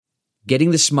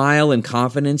Getting the smile and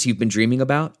confidence you've been dreaming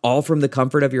about, all from the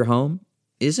comfort of your home,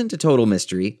 isn't a total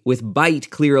mystery with Bite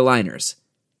clear aligners.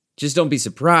 Just don't be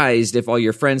surprised if all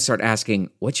your friends start asking,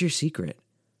 "What's your secret?"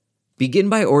 Begin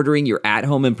by ordering your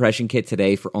at-home impression kit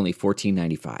today for only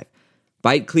 $14.95.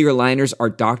 Bite clear aligners are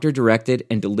doctor-directed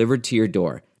and delivered to your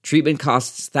door. Treatment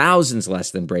costs thousands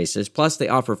less than braces, plus they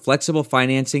offer flexible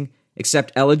financing,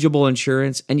 accept eligible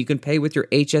insurance, and you can pay with your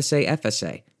HSA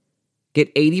FSA.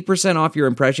 Get 80% off your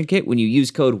impression kit when you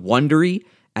use code WONDERY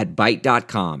at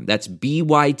Byte.com. That's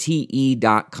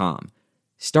BYTE.com.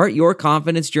 Start your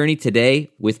confidence journey today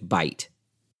with Byte.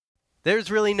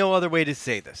 There's really no other way to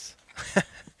say this.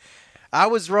 I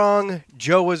was wrong.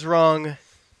 Joe was wrong.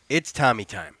 It's Tommy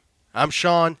time. I'm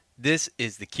Sean. This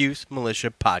is the Cuse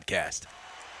Militia Podcast.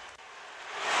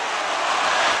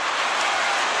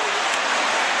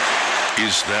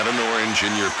 Is that an orange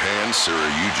in your pants, or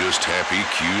are you just happy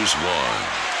Q's won?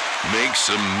 Make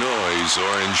some noise,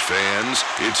 Orange fans.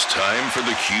 It's time for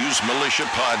the Q's Militia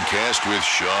Podcast with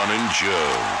Sean and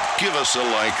Joe. Give us a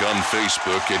like on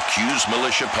Facebook at Q's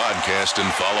Militia Podcast and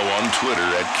follow on Twitter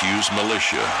at Q's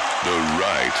Militia. The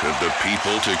right of the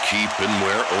people to keep and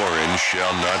wear orange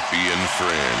shall not be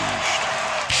infringed.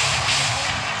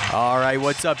 All right,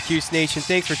 what's up, Cuse Nation?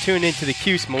 Thanks for tuning in to the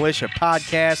Cuse Militia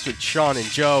Podcast with Sean and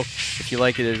Joe. If you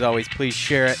like it, as always, please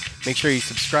share it. Make sure you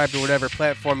subscribe to whatever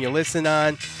platform you listen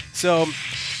on. So,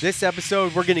 this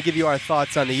episode, we're going to give you our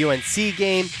thoughts on the UNC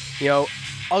game. You know,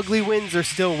 ugly wins are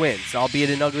still wins,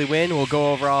 albeit an ugly win. We'll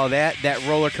go over all of that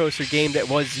roller coaster game that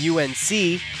was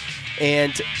UNC,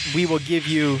 and we will give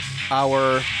you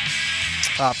our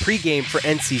pregame for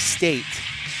NC State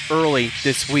early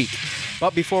this week.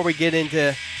 But before we get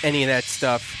into any of that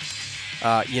stuff,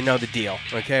 you know the deal,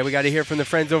 okay? We got to hear from the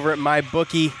friends over at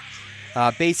MyBookie.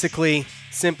 Basically,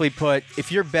 simply put,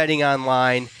 if you're betting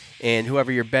online and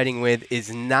whoever you're betting with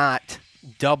is not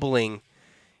doubling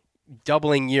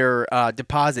your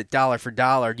deposit dollar for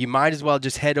dollar, you might as well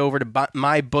just head over to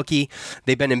MyBookie.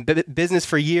 They've been in business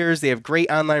for years. They have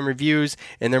great online reviews,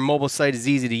 and their mobile site is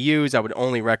easy to use. I would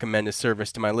only recommend a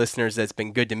service to my listeners that's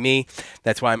been good to me.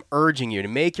 That's why I'm urging you to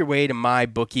make your way to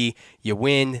MyBookie. You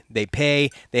win, they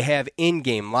pay. They have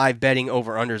in-game live betting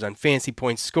over-unders on fantasy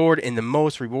points scored and the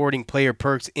most rewarding player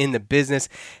perks in the business.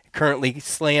 Currently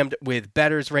slammed with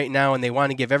bettors right now, and they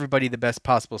want to give everybody the best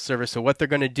possible service. So what they're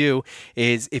going to do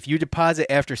is if you deposit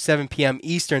after 7 p.m.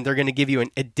 Eastern, they're going to give you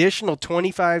an additional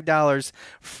 $25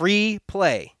 free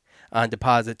play on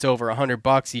deposits over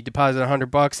 $100. You deposit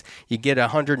 $100, you get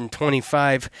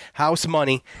 $125 house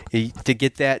money to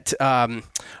get that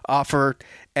offer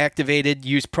activated.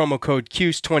 Use promo code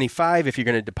CUSE25 if you're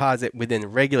going to deposit within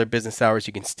regular business hours.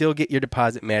 You can still get your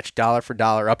deposit matched dollar for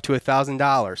dollar up to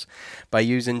 $1,000 by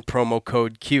using promo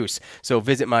code CUSE. So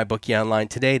visit MyBookie online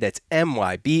today. That's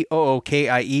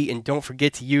MyBookie, and don't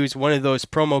forget to use one of those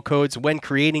promo codes when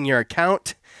creating your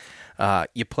account.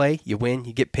 You play, you win,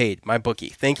 you get paid.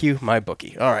 MyBookie. Thank you,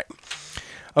 MyBookie. All right.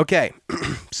 Okay.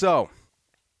 So,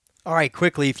 all right,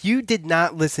 quickly, if you did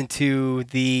not listen to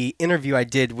the interview I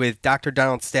did with Dr.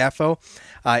 Donald Staffo,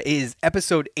 it is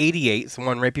episode 88, it's the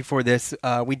one right before this.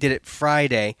 We did it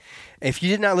Friday. If you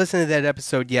did not listen to that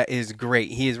episode yet, it is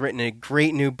great. He has written a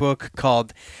great new book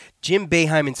called Jim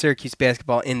Boeheim and Syracuse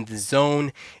Basketball in the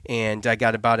Zone, and I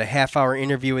got about a half-hour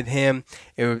interview with him.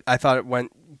 I thought it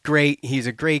went great. He's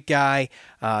a great guy.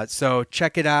 So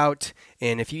check it out.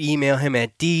 And if you email him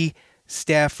at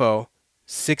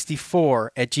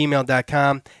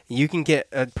dstaffo64@gmail.com, you can get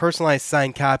a personalized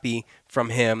signed copy from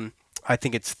him. I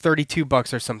think it's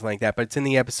 $32 or something like that, but it's in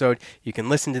the episode. You can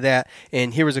listen to that.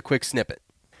 And here was a quick snippet.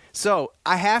 So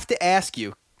I have to ask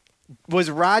you,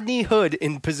 was Rodney Hood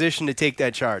in position to take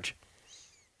that charge?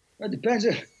 It depends.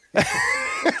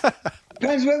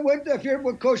 Depends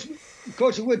what coach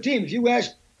of what team. If you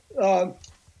ask Boeheim,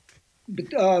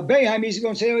 he's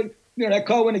going to say, that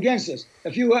call went against us.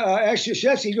 If you ask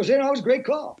Krzyzewski, he's going to say, no, it was a great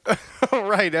call.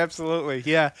 Right, absolutely,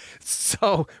 yeah.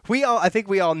 So I think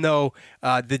we all know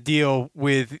the deal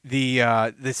with the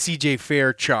CJ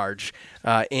Fair charge,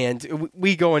 and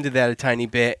we go into that a tiny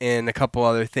bit and a couple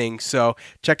other things. So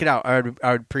check it out. I would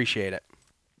appreciate it.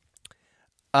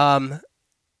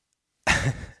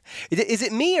 Is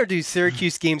it me, or do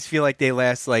Syracuse games feel like they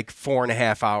last like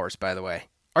 4.5 hours, by the way?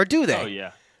 Or do they? Oh,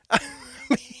 yeah.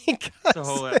 It's a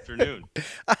whole afternoon.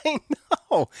 I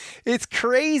know. It's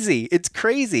crazy. It's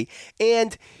crazy.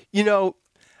 And, is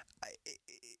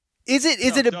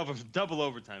it double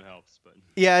overtime helps, but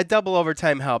yeah, double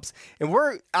overtime helps. And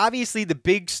we're obviously the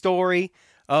big story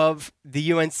of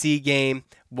the UNC game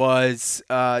was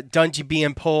Dungy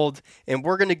being pulled, and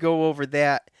we're going to go over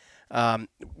that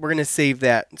We're going to save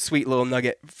that sweet little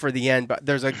nugget for the end, but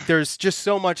there's just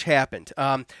so much happened.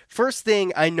 First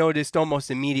thing I noticed almost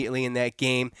immediately in that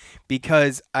game,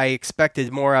 because I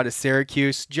expected more out of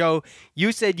Syracuse. Joe,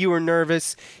 you said you were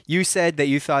nervous. You said that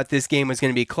you thought this game was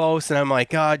going to be close, and I'm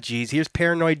like, oh, geez, here's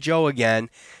paranoid Joe again.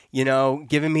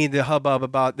 Giving me the hubbub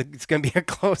about it's going to be a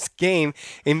close game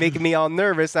and making me all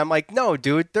nervous. I'm like, no,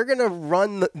 dude, they're going to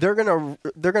run. They're going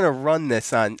to run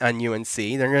this on UNC.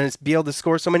 They're going to be able to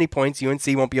score so many points. UNC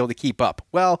won't be able to keep up.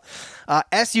 Well,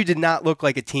 SU did not look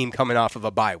like a team coming off of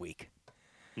a bye week.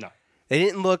 No, they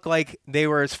didn't look like they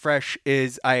were as fresh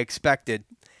as I expected.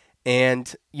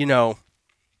 And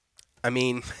I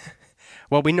mean,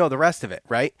 well, we know the rest of it,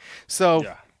 right? So,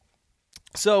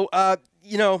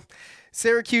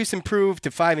 Syracuse improved to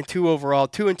 5-2 overall,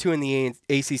 2-2 in the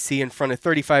ACC in front of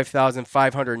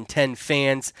 35,510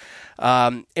 fans.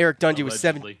 Eric Dungey was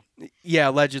 7. Yeah,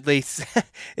 allegedly,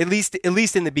 at least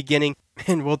in the beginning,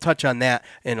 and we'll touch on that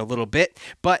in a little bit.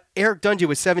 But Eric Dungey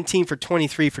was 17 for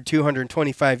 23 for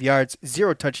 225 yards,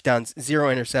 0 touchdowns,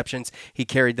 0 interceptions. He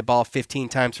carried the ball 15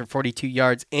 times for 42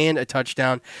 yards and a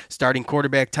touchdown. Starting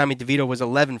quarterback Tommy DeVito was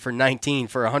 11 for 19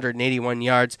 for 181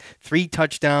 yards, 3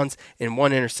 touchdowns, and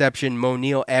 1 interception. Mo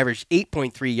Neal averaged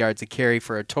 8.3 yards a carry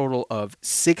for a total of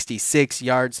 66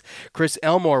 yards. Chris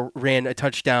Elmore ran a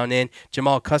touchdown in.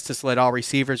 Jamal Custis led all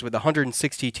receivers with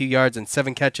 162 yards and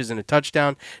 7 catches and a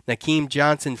touchdown. Nakeem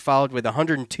Johnson followed with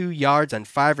 102 yards on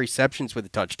 5 receptions with a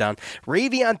touchdown.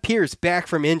 Ravion Pierce back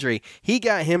from injury. He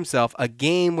got himself a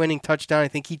game-winning touchdown. I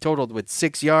think he totaled with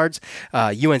 6 yards.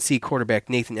 UNC quarterback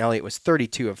Nathan Elliott was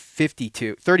 34 of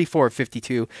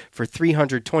 52 for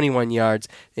 321 yards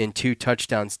and 2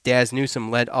 touchdowns. Daz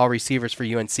Newsome led all receivers for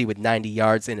UNC with 90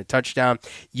 yards and a touchdown.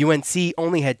 UNC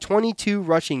only had 22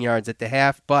 rushing yards at the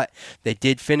half, but they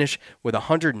did finish with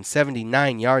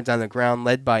 179 yards on the ground,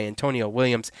 led by Antonio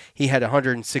Williams. He had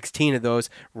 116 of those.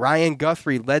 Ryan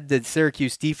Guthrie led the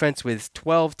Syracuse defense with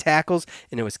 12 tackles,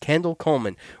 and it was Kendall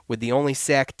Coleman with the only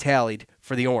sack tallied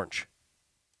for the Orange.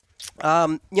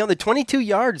 The 22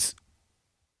 yards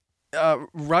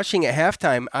rushing at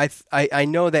halftime, I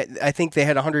know that I think they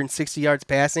had 160 yards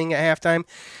passing at halftime,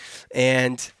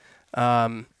 and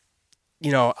I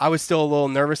was still a little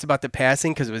nervous about the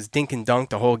passing because it was dink and dunk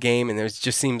the whole game, and it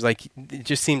just seemed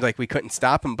like we couldn't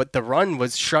stop them. But the run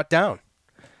was shut down.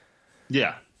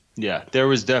 Yeah.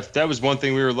 That was one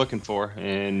thing we were looking for,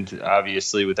 and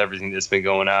obviously with everything that's been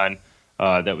going on,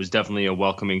 that was definitely a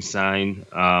welcoming sign.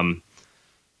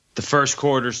 The first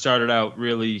quarter started out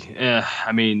really.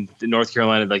 The North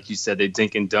Carolina, like you said, they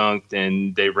dink and dunked,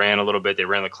 and they ran a little bit. They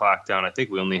ran the clock down. I think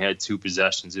we only had 2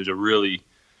 possessions. It was a really,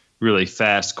 really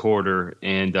fast quarter,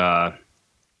 and I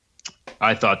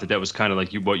thought that was kind of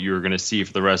like what you were going to see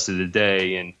for the rest of the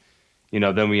day. And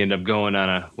then we ended up going on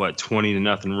a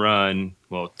 20-0 run.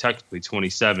 Well, technically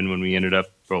 27 when we ended up.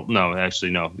 Well, no,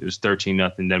 actually no, it was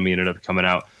 13-0. Then we ended up coming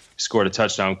out, scored a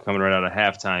touchdown coming right out of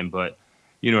halftime. But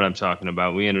you know what I'm talking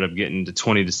about. We ended up getting the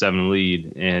 20-7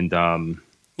 lead, and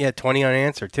 20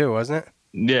 unanswered too, wasn't it?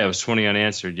 Yeah, it was 20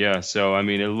 unanswered. Yeah, so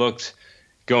it looked.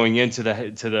 Going into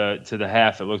the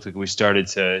half, it looked like we started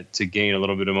to gain a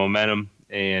little bit of momentum,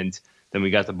 and then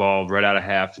we got the ball right out of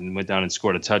half and went down and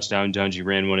scored a touchdown. Dungey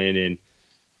ran one in, and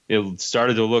it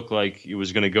started to look like it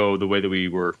was going to go the way that we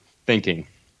were thinking.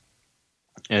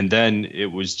 And then it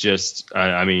was just,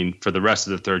 for the rest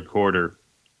of the third quarter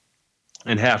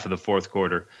and half of the fourth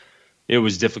quarter, it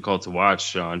was difficult to watch,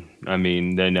 Sean.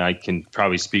 Then I can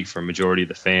probably speak for a majority of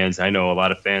the fans. I know a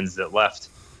lot of fans that left.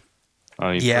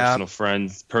 Personal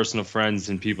friends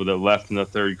and people that left in the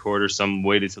third quarter. Some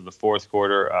waited till the fourth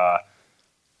quarter.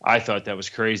 I thought that was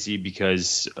crazy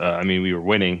because, we were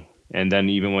winning. And then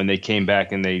even when they came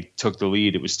back and they took the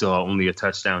lead, it was still only a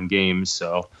touchdown game.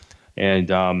 So,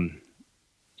 and,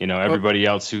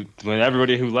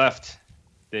 everybody who left,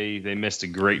 they missed a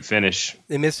great finish.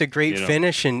 They missed a great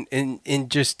finish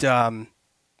and just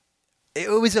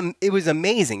it was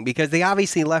amazing because they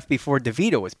obviously left before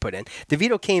DeVito was put in.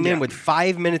 DeVito came in with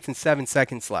 5 minutes and 7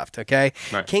 seconds left, okay?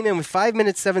 Right. Came in with 5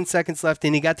 minutes, 7 seconds left,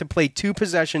 and he got to play 2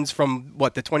 possessions from,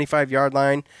 the 25-yard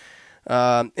line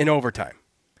in overtime.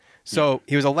 So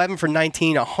he was 11 for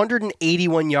 19,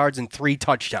 181 yards and 3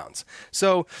 touchdowns.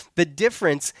 So the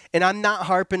difference, and I'm not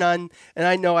harping on, and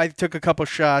I know I took a couple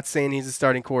shots saying he's a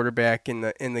starting quarterback in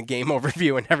the game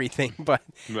overview and everything, but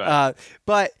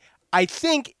I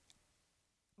think,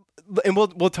 and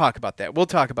we'll talk about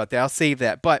that. I'll save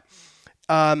that. But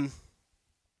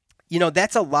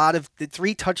that's a lot of the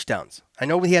 3 touchdowns. I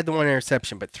know we had the 1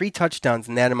 interception, but 3 touchdowns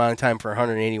in that amount of time for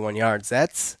 181 yards.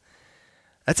 That's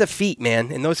a feat,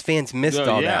 man. And those fans missed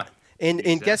all that. And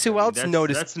exactly. Guess who else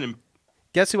noticed?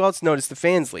 Guess who else noticed the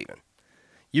fans leaving?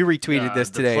 You retweeted this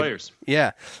today. The players.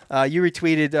 Yeah. You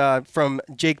retweeted from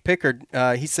Jake Pickard.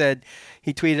 He said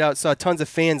he tweeted out, saw tons of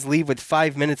fans leave with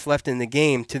 5 minutes left in the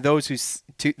game. To those who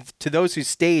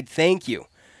stayed, thank you.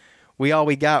 We all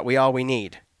we got, we all we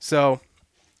need. So,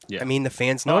 yeah. I mean, the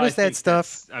fans notice that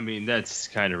stuff. That's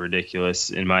kind of ridiculous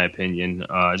in my opinion.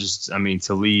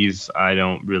 To leave, I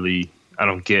don't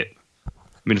get.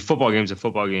 I mean, a football game's a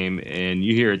football game, and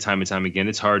you hear it time and time again.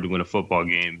 It's hard to win a football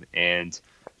game, and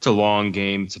it's a long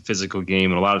game. It's a physical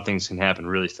game, and a lot of things can happen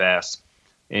really fast.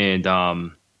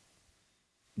 And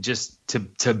just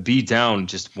to be down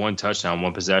just one touchdown,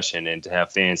 one possession, and to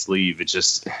have fans leave, it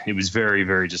was very,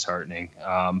 very disheartening.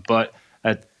 But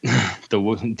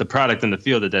the product on the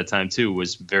field at that time too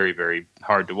was very, very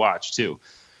hard to watch too.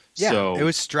 Yeah, so, it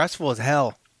was stressful as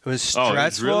hell. It was stressful. Oh, it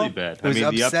was really bad. It was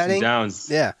upsetting.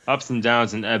 Ups and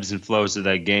downs and ebbs and flows of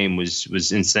that game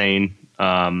was insane.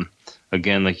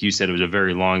 Again, like you said, it was a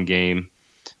very long game,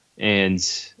 and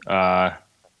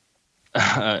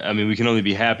we can only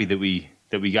be happy that we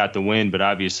got the win. But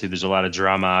obviously, there's a lot of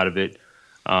drama out of it.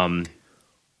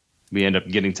 We end up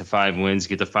getting to 5 wins,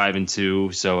 get to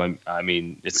 5-2. So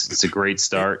it's a great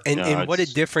start. And what a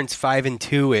difference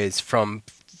 5-2 is from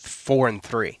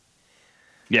 4-3.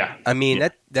 Yeah,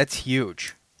 that's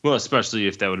huge. Well, especially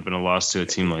if that would have been a loss to a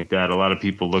team like that. A lot of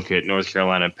people look at North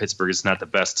Carolina and Pittsburgh as not the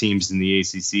best teams in the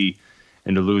ACC,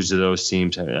 and to lose to those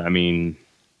teams,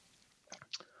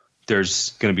 there's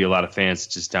going to be a lot of fans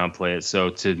that just downplay it. So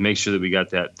to make sure that we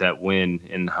got that win,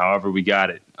 and however we got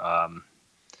it,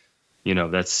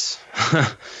 that's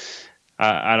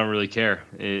I don't really care.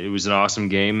 It was an awesome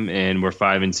game, and we're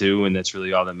 5-2, and that's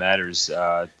really all that matters.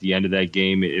 At the end of that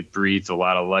game, it breathed a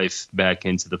lot of life back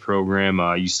into the program.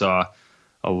 You saw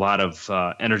a lot of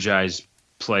energized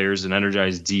players and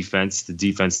energized defense. The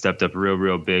defense stepped up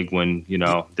real big when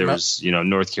there was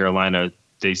North Carolina.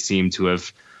 They seemed to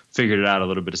have figured it out a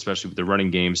little bit, especially with the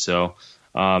running game. So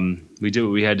we did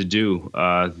what we had to do.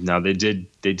 Now they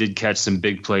did catch some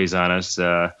big plays on us.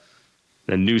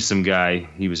 The Newsome guy,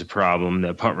 he was a problem.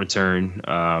 That punt return,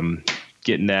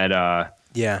 getting that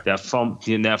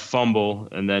fumble,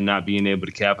 and then not being able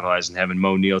to capitalize, and having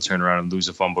Mo Neal turn around and lose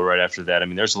a fumble right after that. I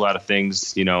mean, there's a lot of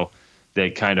things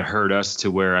that kind of hurt us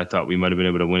to where I thought we might have been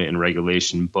able to win it in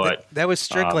regulation. But that was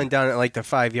Strickland down at like the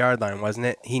 5-yard line, wasn't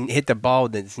it? He hit the ball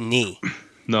with his knee.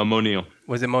 No, Mo Neal.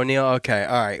 Was it Mo Neal? Okay,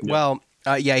 all right. Yeah. Well.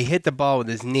 He hit the ball with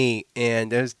his knee,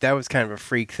 and that was kind of a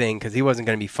freak thing because he wasn't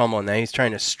going to be fumbling that. He was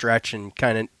trying to stretch and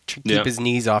kind of keep his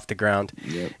knees off the ground.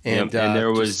 Yep. And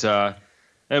there was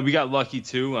we got lucky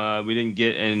too. We didn't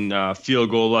get in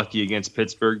field goal lucky against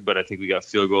Pittsburgh, but I think we got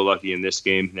field goal lucky in this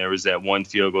game. There was that one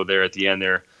field goal there at the end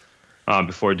there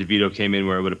before DeVito came in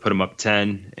where it would have put him up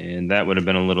 10, and that would have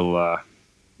been a little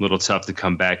tough to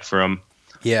come back from.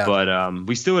 Yeah, but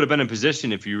we still would have been in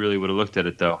position if you really would have looked at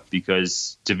it, though,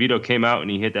 because DeVito came out and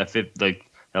he hit that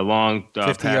long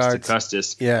pass to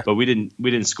Custis. Yeah, but we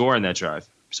didn't score on that drive.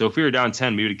 So if we were down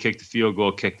 10, we would have kicked the field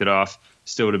goal, kicked it off,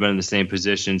 still would have been in the same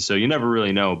position. So you never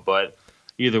really know. But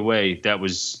either way, that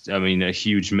was a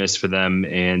huge miss for them,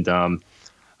 and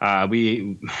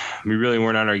we really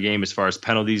weren't on our game as far as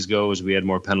penalties goes. We had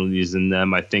more penalties than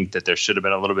them. I think that there should have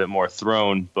been a little bit more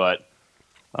thrown, but.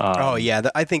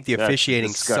 I think the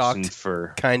officiating sucked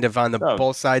kind of on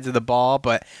both sides of the ball,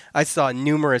 but I saw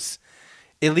numerous,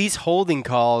 at least holding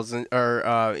calls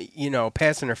or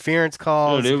pass interference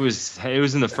calls. Dude, it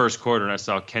was in the first quarter, and I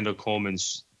saw Kendall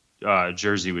Coleman's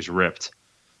jersey was ripped,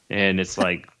 and it's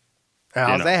like,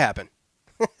 how's that happen?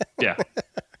 Yeah.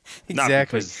 Exactly. Not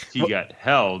because he got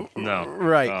held. No.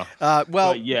 Right.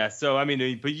 But yeah. So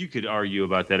but you could argue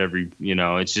about that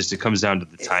it's just, it comes down to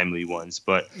the timely ones.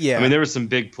 But yeah, there were some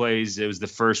big plays. It was the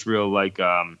first real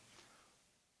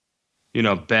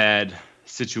bad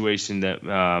situation that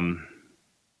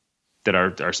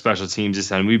our special teams this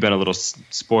time. We've been a little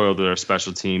spoiled with our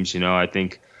special teams. I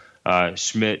think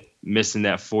Schmidt missing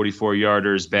that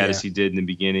 44-yarder as bad as he did in the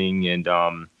beginning,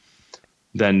 and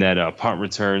then that punt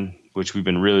return, which we've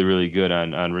been really, really good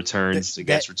on returns,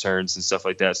 against returns and stuff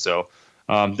like that. So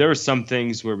there were some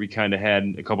things where we kind of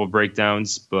had a couple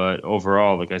breakdowns, but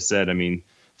overall, like I said,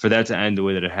 for that to end the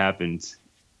way that it happened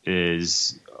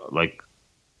is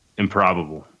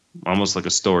improbable, almost like a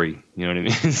story. You know what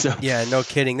I mean? So yeah, no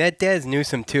kidding. That Dez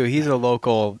Newsome too. He's a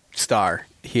local star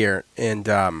here,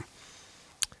 and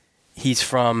he's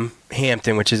from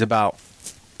Hampton, which is about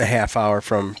a half hour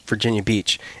from Virginia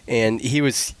Beach, and he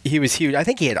was huge. I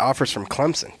think he had offers from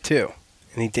Clemson too,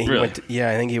 and he really? went.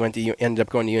 I think he ended up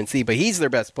going to UNC, but he's their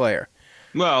best player.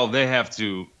 Well, they have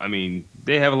to. I mean,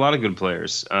 they have a lot of good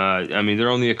players. I mean, they're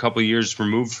only a couple years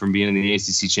removed from being in the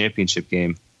ACC championship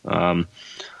game. A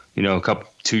couple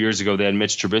 2 years ago they had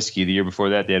Mitch Trubisky. The year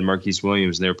before that they had Marquise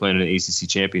Williams, and they were playing in an ACC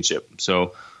championship.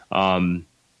 So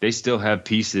they still have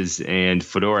pieces, and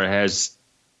Fedora has,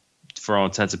 for all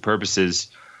intents and purposes,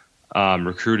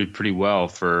 recruited pretty well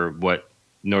for what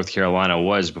North Carolina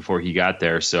was before he got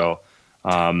there. So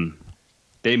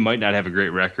they might not have a great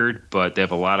record, but they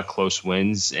have a lot of close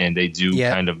wins, and they do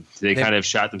kind of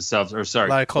shot themselves. Or sorry, a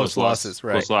lot of close losses,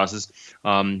 right? Close losses.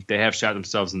 They have shot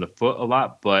themselves in the foot a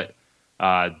lot, but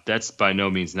that's by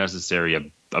no means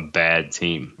necessarily a bad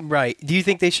team. Right. Do you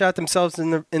think they shot themselves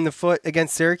in the foot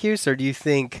against Syracuse, or do you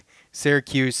think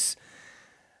Syracuse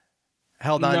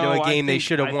held on to a game they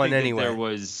should have won anyway?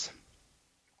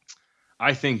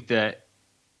 I think that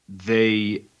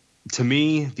they. To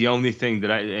me, the only thing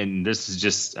that and this is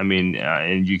just,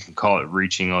 and you can call it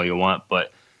reaching all you want,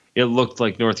 but it looked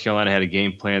like North Carolina had a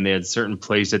game plan. They had certain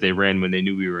plays that they ran when they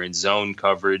knew we were in zone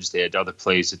coverage. They had other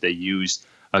plays that they used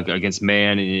against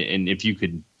man. And if you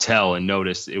could tell and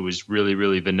notice, it was really,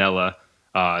 really vanilla.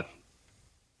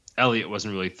 Elliott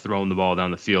wasn't really throwing the ball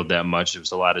down the field that much. It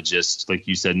was a lot of just, like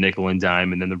you said, nickel and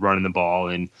dime, and then the running the ball.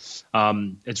 And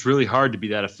it's really hard to be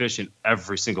that efficient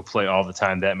every single play all the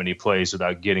time, that many plays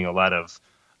without getting a lot of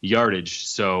yardage.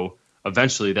 So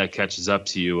eventually that catches up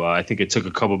to you. I think it took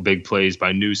a couple big plays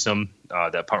by Newsome,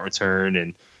 that punt return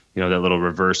and, that little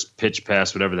reverse pitch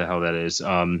pass, whatever the hell that is.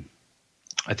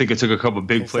 I think it took a couple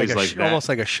big plays like that. Almost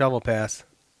like a shovel pass.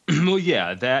 Well,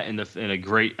 yeah, that and a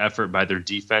great effort by their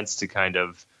defense to kind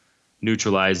of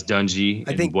neutralize Dungy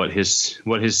and what his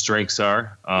strengths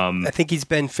are. I think he's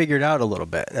been figured out a little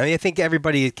bit. I think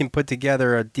everybody can put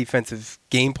together a defensive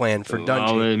game plan for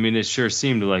Dungy. Well, it sure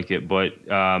seemed like it, but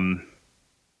yeah,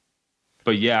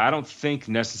 I don't think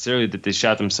necessarily that they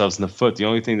shot themselves in the foot. The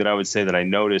only thing that I would say that I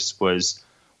noticed was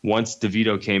once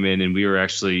DeVito came in and we were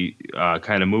actually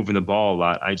kind of moving the ball a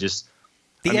lot,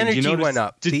 the energy went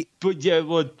up. The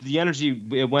energy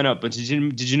it went up. But did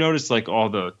you notice like all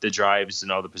the drives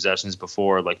and all the possessions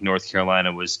before, like North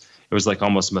Carolina was like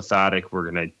almost methodic.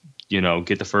 We're gonna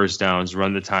get the first downs,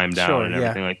 run the time down, and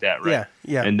everything like that, right?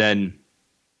 Yeah. And then,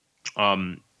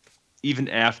 even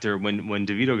after when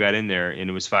DeVito got in there and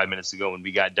it was 5 minutes to go and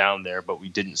we got down there, but we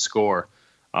didn't score.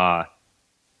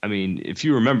 If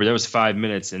you remember, that was 5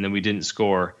 minutes and then we didn't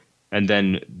score, and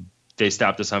then they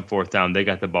stopped us on fourth down. They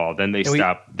got the ball. Then they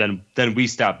stopped. Then we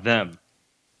stopped them,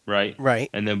 right? Right.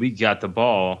 And then we got the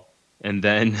ball, and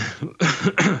then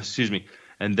excuse me.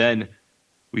 And then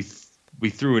we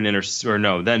threw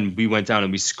an Then we went down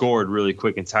and we scored really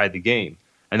quick and tied the game.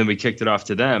 And then we kicked it off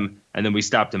to them, and then we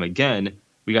stopped them again.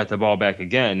 We got the ball back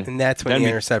again. And that's when the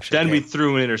interception came. We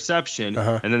threw an interception,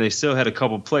 and then they still had a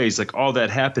couple plays. Like, all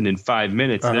that happened in 5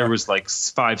 minutes. There was like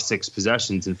 5-6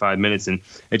 possessions in 5 minutes, and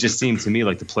it just seemed to me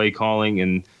like the play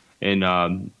calling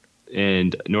and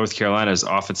North Carolina's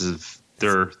offensive,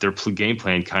 their game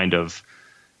plan kind of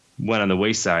went on the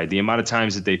wayside. The amount of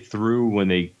times that they threw when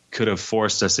they could have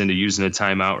forced us into using a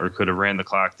timeout or could have ran the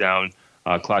clock down,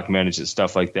 clock management,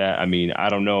 stuff like that. I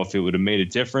don't know if it would have made a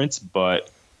difference, but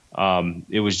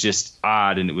it was just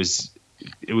odd, and it was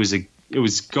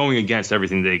going against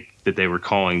everything that they were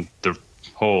calling the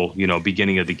whole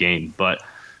beginning of the game. But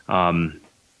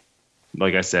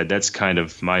like I said, that's kind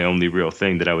of my only real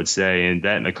thing that I would say, and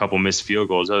that and a couple missed field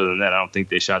goals. Other than that, I don't think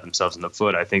they shot themselves in the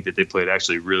foot. I think that they played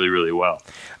actually really, really well.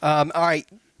 All right,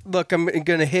 look, I'm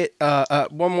gonna hit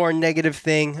one more negative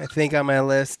thing I think on my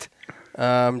list.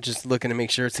 Just looking to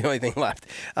make sure it's the only thing left.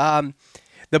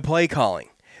 The play calling.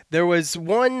 There was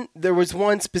one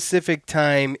specific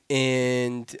time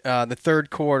in the third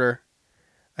quarter,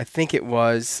 I think it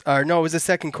was, it was the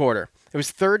second quarter. It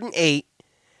was 3rd and 8,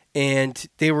 and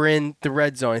they were in the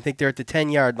red zone. I think they're at the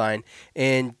 10-yard line,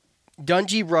 and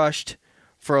Dungy rushed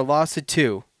for a loss of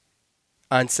 2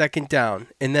 on second down,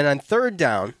 and then on third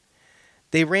down,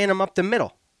 they ran him up the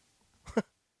middle.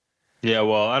 Yeah,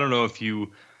 well, I don't know if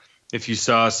you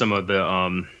saw some of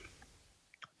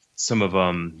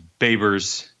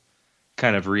Baber's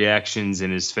kind of reactions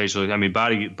in his facial.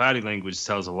 Body language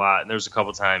tells a lot. And there's a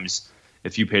couple times,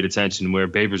 if you paid attention, where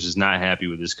Babers is not happy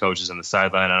with his coaches on the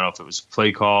sideline. I don't know if it was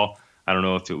play call. I don't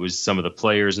know if it was some of the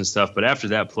players and stuff. But after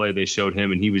that play, they showed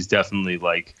him, and he was definitely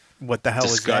like, "What the hell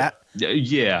was that?"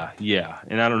 Yeah.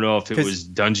 And I don't know if it was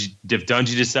Dungy, if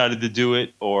Dungy decided to do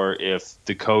it, or if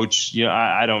the coach.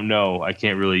 I don't know. I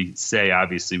can't really say.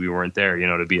 Obviously, we weren't there,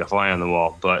 to be a fly on the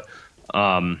wall. But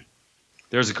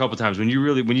there's a couple times when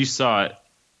you saw it.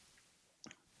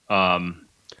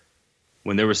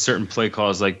 when there were certain play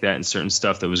calls like that and certain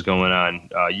stuff that was going on,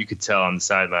 you could tell on the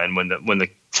sideline when the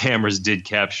cameras did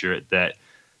capture it that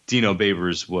Dino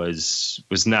Babers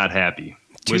was not happy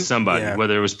with somebody,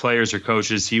 whether it was players or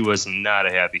coaches. He was not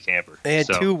a happy camper. They had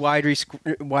two wide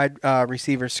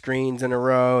receiver screens in a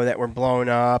row that were blown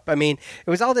up. I mean, it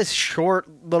was all this short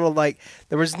little, like,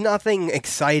 there was nothing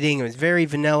exciting. It was very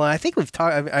vanilla. I think we've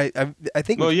talked. I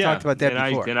think we've talked about that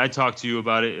before. And I talked to you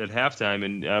about it at halftime,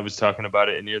 and I was talking about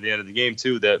it near the end of the game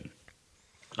too. That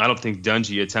I don't think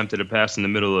Dungy attempted a pass in the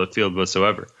middle of the field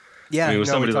whatsoever. Yeah, I mean, with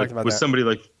somebody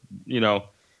like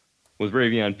with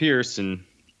Ravion Pierce and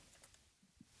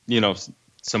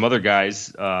some other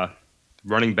guys,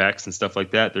 running backs and stuff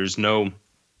like that. There's no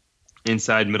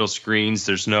inside middle screens.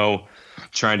 There's no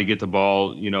trying to get the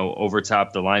ball, over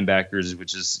top the linebackers,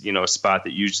 which is, a spot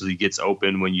that usually gets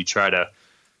open when you try to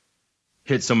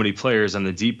hit so many players on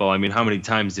the deep ball. I mean, how many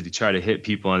times did he try to hit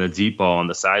people on the deep ball on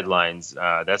the sidelines?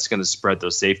 That's going to spread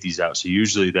those safeties out. So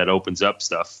usually that opens up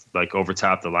stuff like over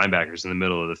top the linebackers in the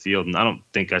middle of the field. And I don't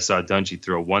think I saw Dungy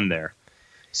throw one there.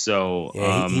 So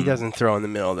he doesn't throw in the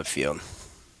middle of the field.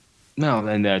 No,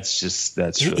 and that's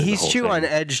really he's too on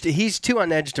edge. He's too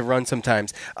on edge to run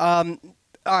sometimes. All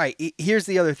right, here's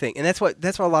the other thing, and that's what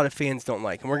a lot of fans don't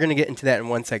like, and we're going to get into that in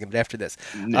 1 second. But after this,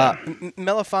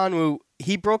 Melifonwu,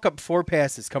 he broke up 4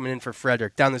 passes coming in for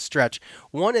Frederick down the stretch.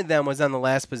 One of them was on the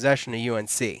last possession of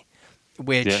UNC.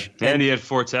 And he had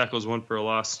 4 tackles, 1 for a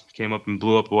loss. Came up and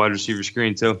blew up a wide receiver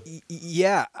screen too.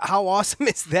 Yeah, how awesome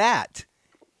is that?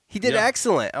 He did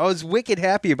excellent. I was wicked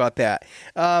happy about that.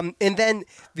 And then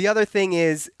the other thing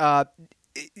is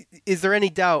there any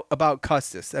doubt about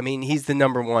Custis? I mean, he's the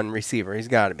number 1 receiver. He's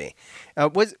got to be.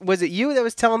 Was it you that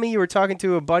was telling me you were talking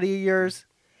to a buddy of yours?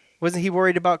 Wasn't he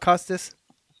worried about Custis?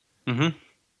 Mm-hmm.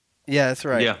 Yeah, that's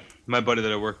right. Yeah, my buddy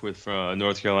that I work with, a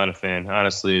North Carolina fan.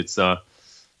 Honestly, it's I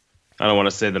don't want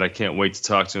to say that I can't wait to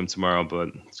talk to him tomorrow,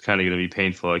 but it's kind of going to be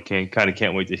painful. I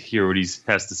can't wait to hear what he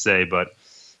has to say, but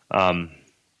I'm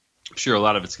sure a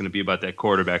lot of it's going to be about that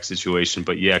quarterback situation.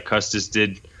 But yeah, Custis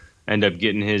did end up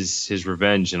getting his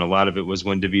revenge, and a lot of it was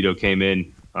when DeVito came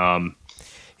in.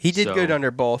 He did good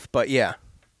under both, but yeah.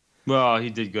 Well, he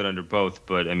did good under both,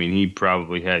 but I mean, he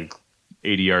probably had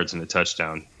 80 yards and a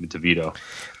touchdown with DeVito,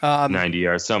 90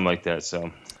 yards, something like that.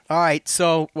 So. All right,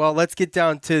 so let's get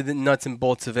down to the nuts and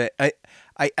bolts of it.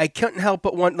 I couldn't help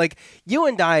but want, like, you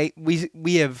and I,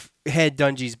 we have had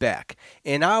Dungy's back,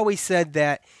 and I always said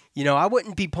that, I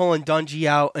wouldn't be pulling Dungy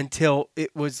out until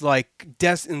it was like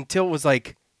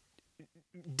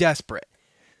desperate.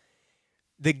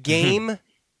 The game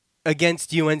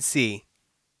against UNC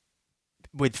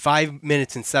with 5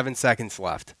 minutes and 7 seconds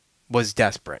left was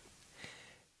desperate.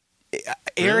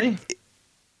 Really?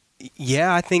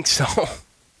 Yeah, I think so.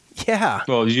 Yeah.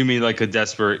 Well, you mean like a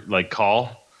desperate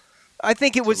call? I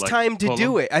think it was time to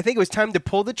do it. I think it was time to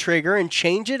pull the trigger and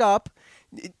change it up.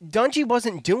 Dungy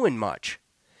wasn't doing much.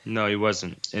 No, he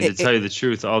wasn't. And to tell you the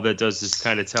truth, all that does is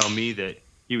kind of tell me that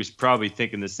he was probably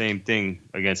thinking the same thing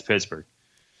against Pittsburgh.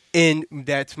 And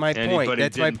that's my point.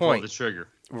 That's my point. Pull the trigger.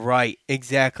 Right,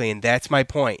 exactly. And that's my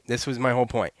point. This was my whole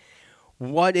point.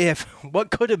 What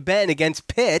could have been against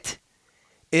Pitt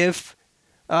if,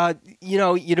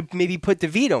 you'd maybe put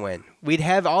DeVito in? We'd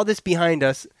have all this behind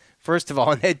us, first of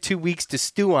all, and had 2 weeks to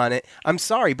stew on it. I'm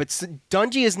sorry, but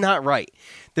Dungy is not right.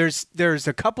 There's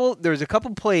a couple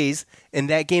plays in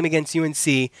that game against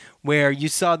UNC where you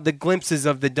saw the glimpses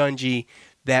of the Dungy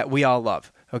that we all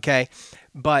love, okay?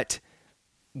 But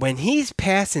when he's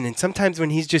passing and sometimes when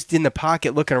he's just in the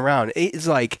pocket looking around, it's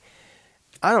like,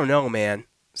 I don't know, man.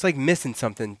 It's like missing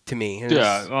something to me.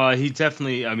 He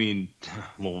definitely,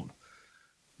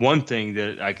 one thing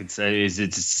that I could say is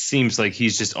it seems like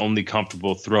he's just only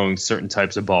comfortable throwing certain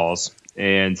types of balls.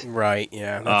 And right,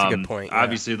 yeah, that's a good point. Yeah.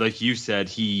 Obviously, like you said,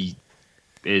 he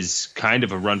is kind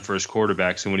of a run-first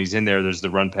quarterback. So when he's in there's the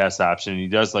run-pass option. And he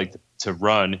does like to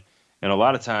run. And a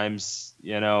lot of times,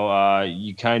 you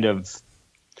kind of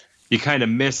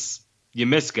miss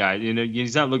guys.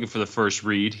 He's not looking for the first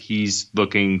read. He's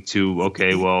looking to, I'm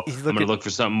going to look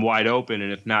for something wide open,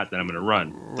 and if not, then I'm going to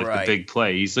run. Like the big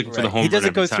play. He's looking for the home run. He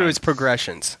doesn't go through his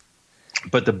progressions.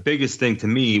 But the biggest thing to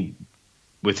me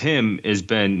with him has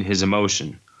been his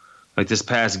emotion. Like this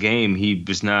past game, he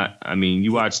was not –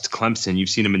 you watched Clemson. You've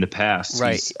seen him in the past.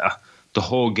 Right. The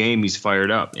whole game he's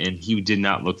fired up, and he did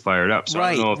not look fired up. So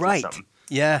I don't know if it's something.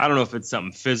 Yeah. I don't know if it's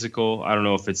something physical. I don't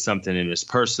know if it's something in his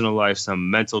personal life, some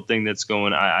mental thing that's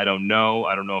going. I don't know.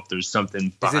 I don't know if there's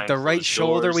something. Is it the right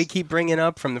shoulder we keep bringing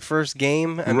up from the first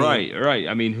game? Right.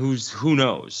 Who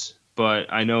knows?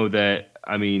 But I know that.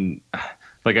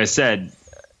 Like I said,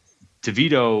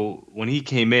 DeVito, when he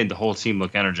came in, the whole team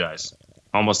looked energized.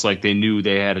 almost like they knew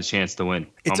they had a chance to win.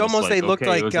 It's almost they looked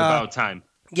like it was about time.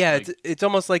 Yeah, Like, it's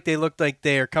almost like they looked like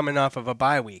they are coming off of a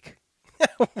bye week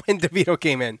when DeVito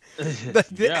came in.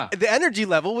 The energy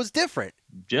level was different.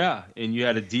 Yeah, and you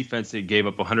had a defense that gave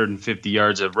up 150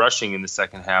 yards of rushing in the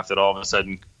second half that all of a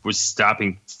sudden was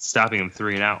stopping them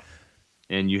 3 and out.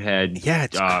 And you had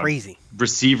it's crazy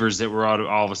receivers that were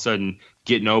all of a sudden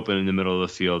getting open in the middle of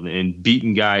the field and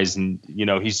beating guys, and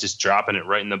he's just dropping it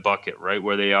right in the bucket, right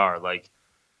where they are. Like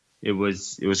it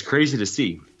was crazy to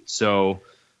see. So.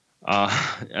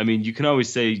 I mean, you can always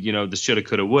say, the shoulda,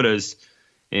 coulda, wouldas.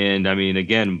 And, I mean,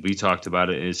 again, we talked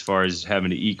about it as far as having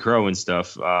to eat crow and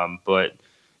stuff. But,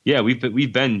 yeah, we've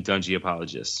been Dungy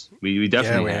apologists. We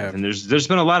definitely have. And there's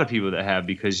been a lot of people that have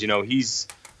because, he's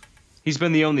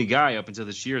been the only guy up until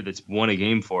this year that's won a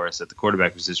game for us at the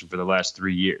quarterback position for the last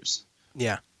 3 years.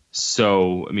 Yeah.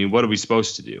 So, I mean, what are we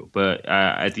supposed to do? But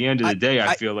at the end of the day,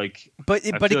 I feel like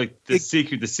the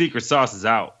secret sauce is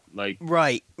out. Like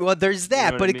right. Well, there's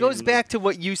that, but it goes back to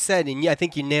what you said, and I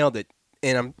think you nailed it.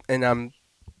 And I'm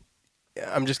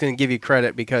just going to give you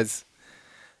credit because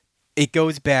it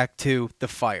goes back to the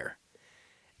fire.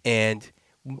 And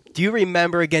do you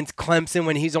remember against Clemson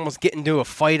when he's almost getting into a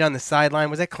fight on the sideline?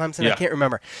 Was that Clemson? Yeah. I can't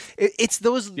remember. It's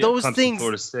those Clemson, things.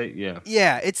 Florida State, yeah.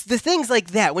 Yeah, it's the things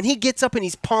like that when he gets up and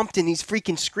he's pumped and he's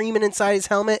freaking screaming inside his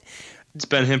helmet. It's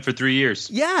been him for 3 years.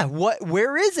 Yeah.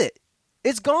 Where is it?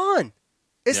 It's gone.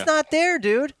 It's not there,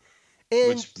 dude. And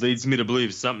which leads me to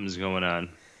believe something's going on.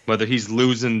 Whether he's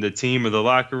losing the team or the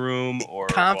locker room or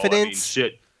confidence.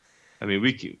 I mean,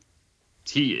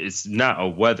 it's not a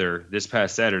weather. This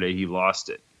past Saturday, he lost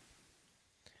it.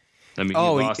 I mean,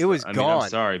 it was gone. I'm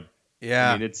sorry.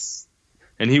 Yeah. I mean,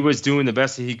 and he was doing the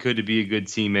best that he could to be a good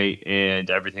teammate and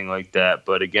everything like that.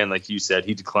 But again, like you said,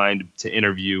 he declined to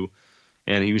interview,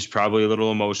 and he was probably a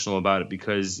little emotional about it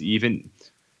because even –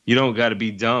 you don't got to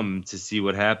be dumb to see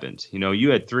what happened.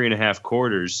 You had 3.5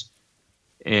 quarters,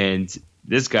 and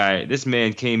this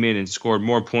man came in and scored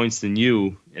more points than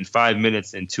you in 5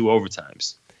 minutes and 2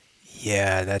 overtimes.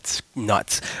 Yeah, that's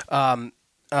nuts.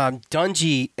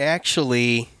 Dungy,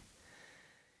 actually,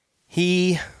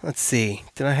 let's see.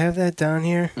 Did I have that down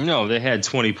here? No, they had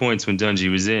 20 points when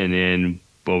Dungy was in, and,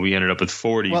 we ended up with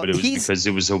 40, but it was because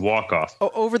it was a walk-off.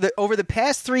 Over the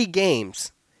past 3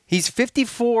 games, he's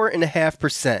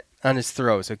 54.5% on his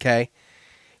throws, okay?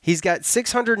 He's got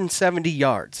 670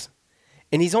 yards,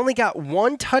 and he's only got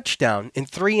 1 touchdown and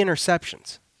 3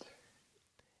 interceptions.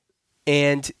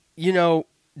 And, DeVito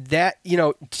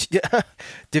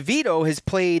has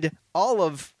played all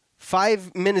of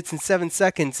 5 minutes and 7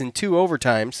 seconds in 2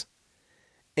 overtimes,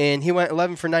 and he went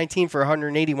 11 for 19 for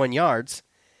 181 yards.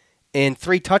 And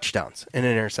 3 touchdowns and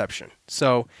an interception.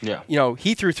 So,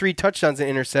 he threw 3 touchdowns and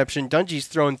interception. Dungy's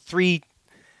thrown 3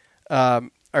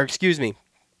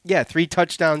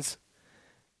 touchdowns,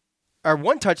 or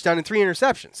 1 touchdown and 3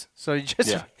 interceptions. So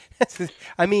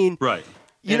I mean, right.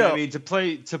 I mean, to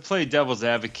play devil's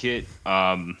advocate,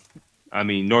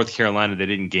 North Carolina, they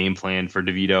didn't game plan for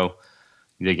DeVito.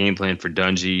 They game plan for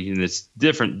Dungy, and it's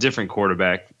different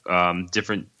quarterback,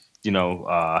 different,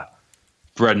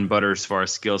 bread and butter as far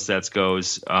as skill sets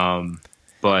goes.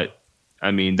 But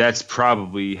I mean, that's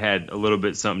probably had a little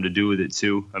bit something to do with it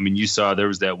too. I mean, you saw there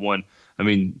was that one. I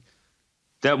mean,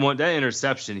 that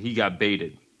interception, he got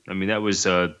baited. I mean, that was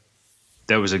a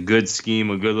good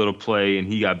scheme, a good little play, and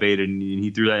he got baited and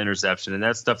he threw that interception. And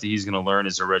that's stuff that he's going to learn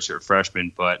as a redshirt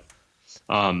freshman. But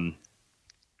for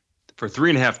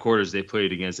 3.5 quarters, they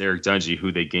played against Eric Dungy,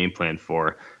 who they game planned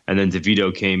for. And then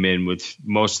DeVito came in with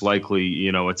most likely,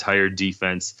 a tired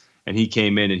defense. And he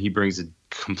came in and he brings a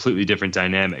completely different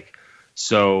dynamic.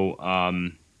 So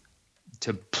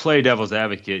to play devil's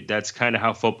advocate, that's kind of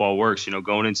how football works.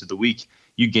 Going into the week,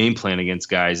 you game plan against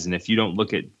guys. And if you don't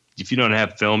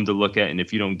have film to look at, and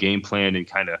if you don't game plan and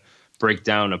kind of break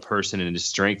down a person and his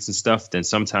strengths and stuff, then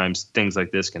sometimes things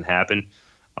like this can happen.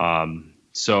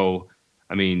 So,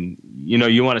 I mean,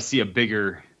 you want to see a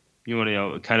bigger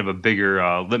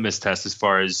litmus test as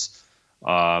far as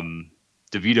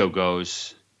DeVito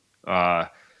goes.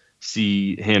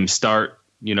 See him start,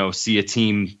 see a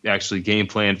team actually game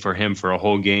plan for him for a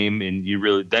whole game, and you'll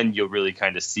really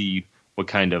kind of see what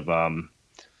kind of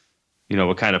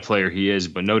player he is.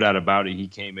 But no doubt about it, he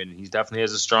came in and he definitely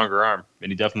has a stronger arm,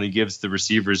 and he definitely gives the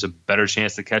receivers a better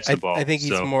chance to catch the ball. I think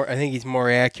he's more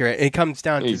accurate. It comes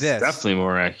down to this. He's definitely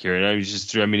more accurate.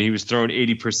 He was throwing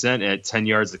 80% at 10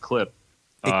 yards a clip.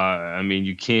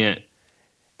 You can't.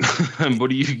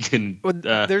 What do you can?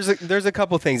 There's a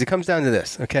couple things. It comes down to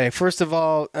this. Okay, first of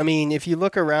all, I mean, if you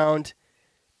look around,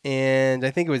 and I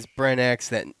think it was Brent X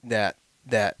that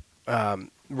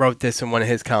wrote this in one of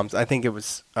his columns. I think it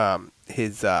was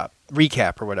his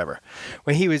recap or whatever,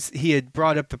 when he had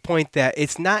brought up the point that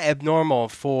it's not abnormal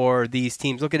for these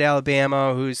teams. Look at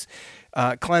Alabama, who's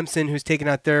Clemson, who's taken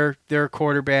out their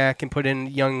quarterback and put in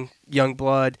young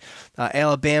blood.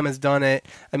 Alabama's done it.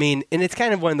 I mean, and it's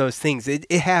kind of one of those things.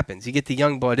 It happens. You get the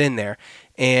young blood in there,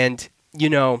 and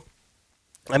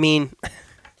I mean.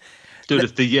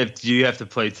 Dude, you have to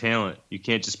play talent. You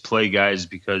can't just play guys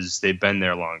because they've been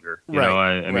there longer. You know,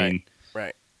 I mean,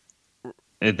 right.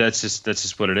 That's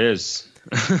just what it is.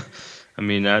 I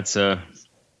mean, that's it's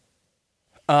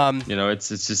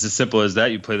just as simple as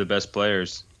that. You play the best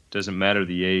players. Doesn't matter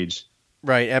the age.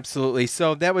 Right, absolutely.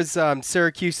 So that was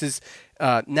Syracuse's.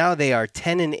 Now they are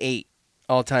 10-8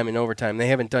 all time in overtime. They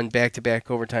haven't done back-to-back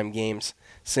overtime games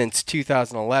since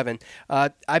 2011.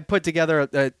 I put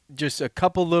together just a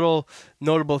couple little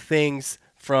notable things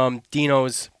from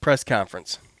Dino's press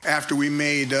conference. After we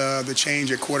made the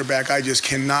change at quarterback, I just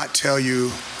cannot tell you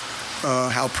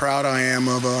how proud I am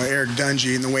of Eric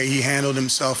Dungey and the way he handled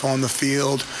himself on the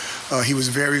field. He was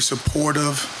very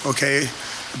supportive, okay?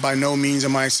 By no means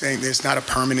am I saying it's not a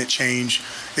permanent change.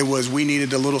 It was, we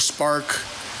needed a little spark.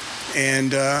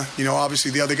 And,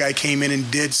 obviously the other guy came in and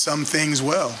did some things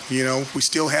well. We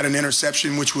still had an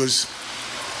interception, which was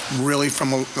really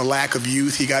from a lack of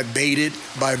youth. He got baited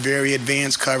by very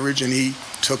advanced coverage, and he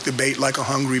took the bait like a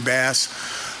hungry bass.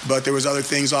 But there was other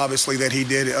things, obviously, that he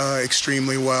did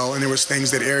extremely well. And there was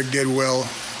things that Eric did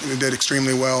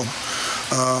extremely well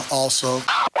also.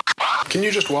 Can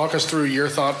you just walk us through your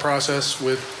thought process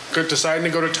with deciding to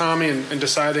go to Tommy and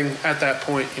deciding at that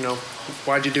point,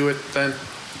 why'd you do it then?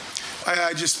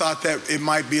 I just thought that it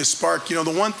might be a spark. The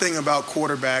one thing about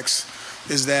quarterbacks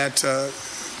is that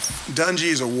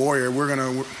Dungey is a warrior.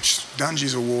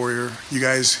 Dungey's a warrior. You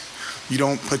guys, you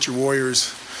don't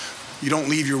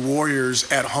leave your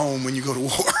warriors at home when you go to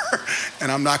war.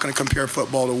 And I'm not going to compare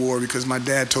football to war because my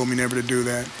dad told me never to do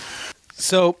that.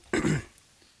 So,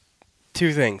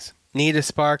 two things. Need a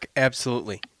spark?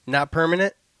 Absolutely. Not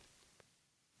permanent?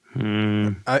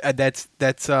 That's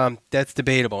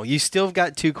debatable. You still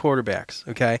got two quarterbacks,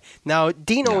 okay? Now,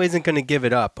 Dino isn't going to give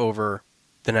it up over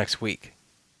the next week.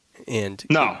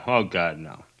 No. Oh, God,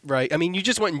 no. Right? I mean, you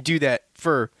just wouldn't do that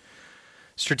for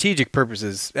strategic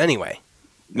purposes anyway.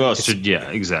 Well,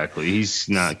 exactly. He's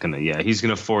not going to, he's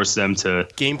going to force them to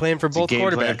game plan for both quarterbacks.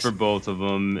 Game plan for both of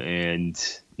them,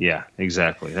 and,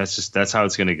 exactly. That's how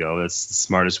it's going to go. That's the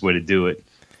smartest way to do it.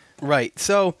 Right.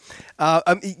 So,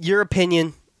 your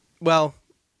opinion... Well,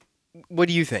 what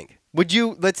do you think?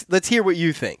 Let's hear what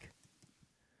you think.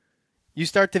 You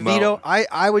start to veto?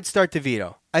 I would start to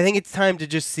veto. I think it's time to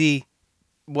just see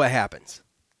what happens.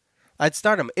 I'd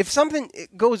start him. If something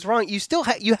goes wrong, you still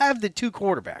you have the two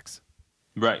quarterbacks.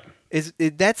 Right.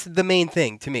 That's the main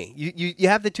thing to me. You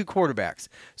have the two quarterbacks.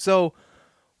 So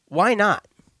why not?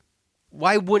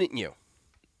 Why wouldn't you?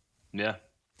 Yeah.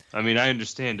 I mean, I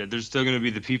understand that there's still going to be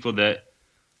the people that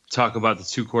talk about the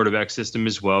two quarterback system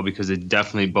as well, because they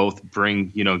definitely both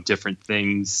bring, different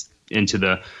things into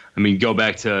go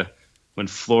back to when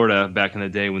Florida back in the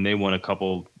day, when they won a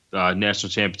couple national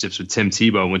championships with Tim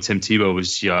Tebow, when Tim Tebow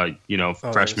was,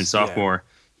 freshman, sophomore,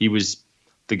 he was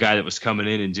the guy that was coming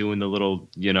in and doing the little,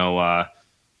 the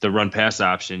run pass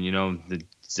option,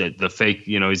 the fake,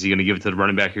 is he going to give it to the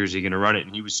running back or is he going to run it?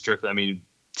 And he was strictly,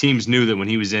 teams knew that when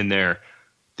he was in there,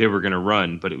 they were going to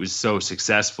run, but it was so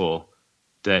successful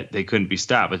that they couldn't be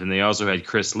stopped. But then they also had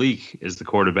Chris Leak as the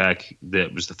quarterback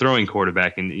that was the throwing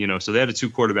quarterback. And, so they had a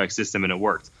two quarterback system and it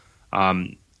worked.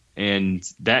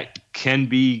 And that can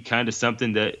be kind of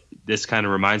something that this kind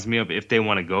of reminds me of if they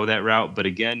want to go that route. But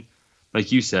again,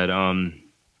 like you said,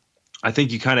 I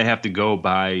think you kind of have to go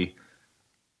by,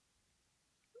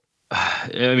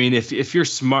 if you're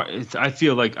smart, I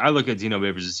feel like I look at Dino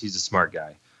Babers as he's a smart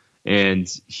guy. And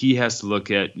he has to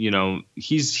look at,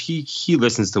 he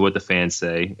listens to what the fans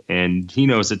say, and he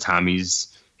knows that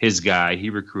Tommy's his guy.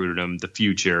 He recruited him, the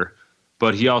future,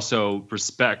 but he also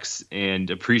respects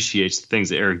and appreciates the things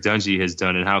that Eric Dungey has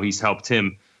done and how he's helped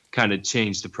him kind of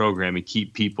change the program and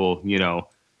keep people,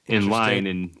 in line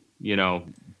and,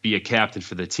 be a captain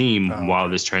for the team while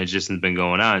this transition has been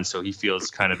going on. So he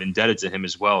feels kind of indebted to him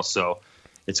as well. So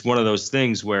it's one of those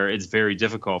things where it's very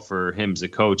difficult for him as a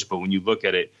coach. But when you look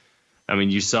at it,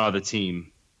 you saw the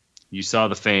team, you saw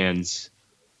the fans,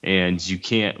 and you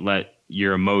can't let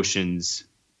your emotions,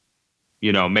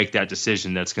 make that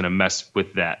decision that's going to mess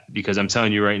with that. Because I'm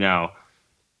telling you right now,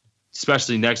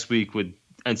 especially next week with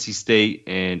NC State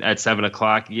and at 7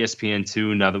 o'clock,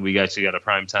 ESPN2, now that we actually got a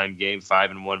primetime game,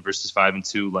 5-1 versus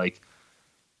 5-2, like,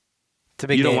 it's a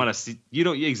big you don't game. want to see,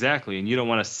 exactly, and you don't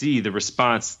want to see the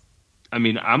response I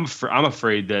mean, I'm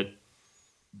afraid that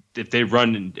if they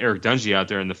run Eric Dungey out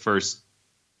there in the first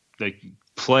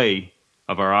play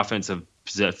of our offensive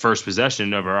first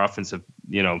possession of our offensive,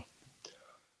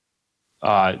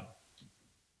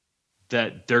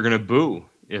 that they're gonna boo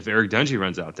if Eric Dungey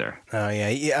runs out there. Oh yeah.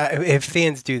 If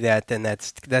fans do that, then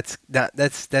that's not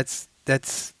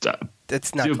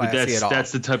classy at all.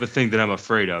 That's the type of thing that I'm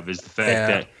afraid of, is the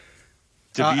fact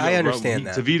that I understand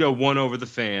that DeVito won over the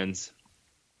fans,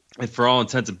 and for all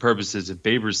intents and purposes, if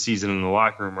Babers sees it in the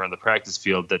locker room or on the practice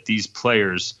field that these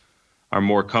players are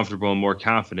more comfortable and more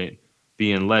confident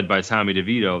being led by Tommy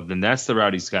DeVito, then that's the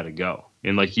route he's got to go.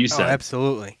 And like you said,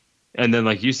 absolutely. And then,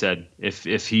 like you said, if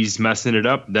he's messing it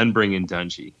up, then bring in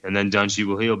Dungey, and then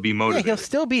Dungey he'll be motivated. Yeah, he'll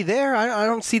still be there. I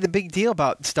don't see the big deal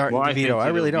about starting DeVito. I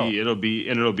really don't. It'll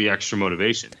be extra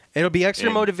motivation. It'll be extra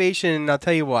motivation, and I'll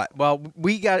tell you what. Well,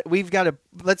 we've got to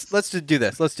let's just do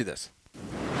this. Let's do this.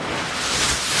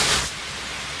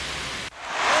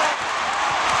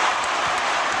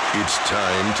 It's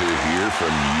time to hear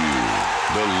from you.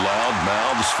 The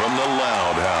loudmouths from the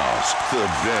Loud House. The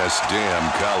best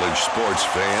damn college sports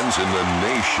fans in the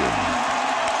nation.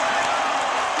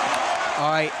 All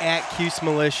right, at Cuse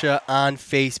Militia on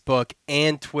Facebook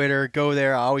and Twitter. Go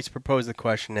there. I always propose the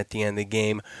question at the end of the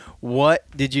game. What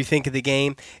did you think of the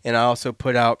game? And I also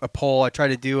put out a poll. I try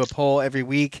to do a poll every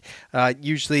week,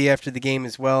 usually after the game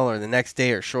as well, or the next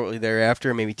day or shortly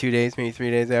thereafter, maybe 2 days, maybe 3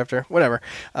 days after, whatever.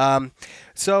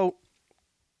 So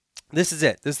this is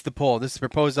it. This is the poll. This is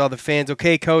proposed to all the fans.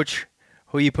 Okay, Coach,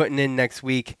 who are you putting in next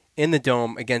week in the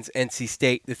Dome against NC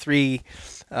State? The three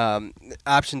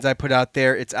options I put out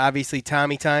there, it's obviously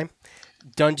Tommy time.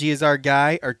 Dungey is our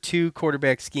guy. Our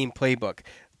two-quarterback scheme playbook.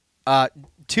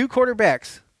 Two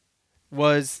quarterbacks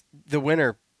was the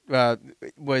winner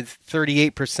with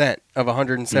 38% of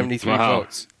 173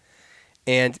 votes.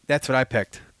 And that's what I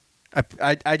picked.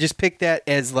 I just picked that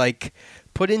as like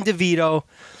put in DeVito.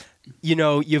 You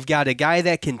know, you've got a guy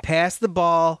that can pass the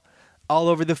ball all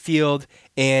over the field,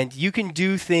 and you can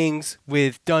do things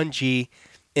with Dungey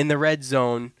in the red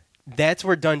zone. That's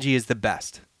where Dungey is the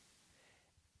best.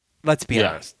 Let's be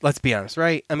honest. Let's be honest,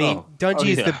 right? I mean,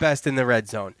 Dungey is the best in the red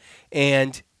zone.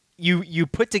 And you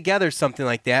put together something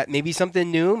like that, maybe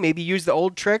something new, maybe use the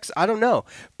old tricks, I don't know.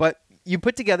 But you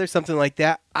put together something like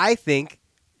that, I think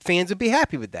fans would be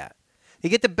happy with that. You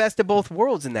get the best of both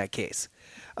worlds in that case.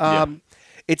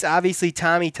 It's obviously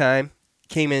Tommy time,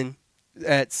 came in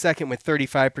at second with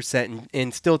 35%,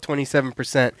 and still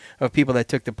 27% of people that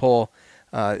took the poll,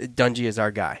 Dungey is our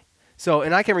guy. So,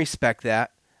 and I can respect that.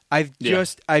 I've been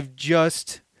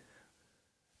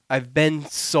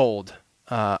sold.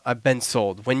 I've been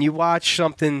sold. When you watch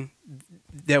something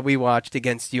that we watched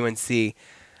against UNC,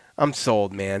 I'm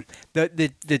sold, man.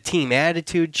 The team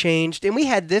attitude changed, and we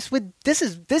had this with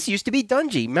this used to be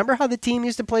Dungey. Remember how the team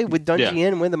used to play with Dungey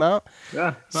in and with them out?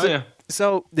 Yeah.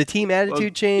 So the team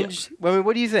attitude changed. Yeah. I mean,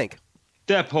 what do you think?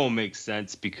 That poll makes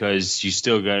sense because you're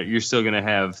still gonna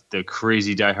have the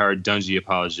crazy diehard Dungey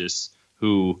apologists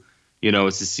who,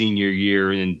 it's the senior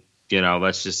year and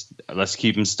let's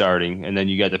keep him starting. And then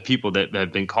you got the people that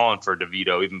have been calling for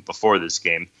DeVito even before this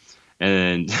game,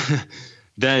 and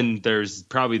then there's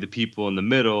probably the people in the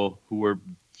middle who were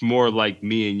more like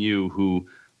me and you, who,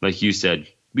 like you said,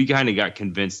 we kind of got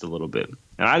convinced a little bit,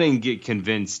 and I didn't get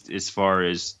convinced as far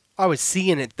as. I was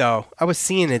seeing it though.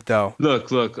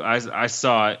 Look, I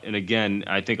saw it, and again,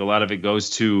 I think a lot of it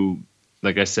goes to,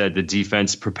 like I said, the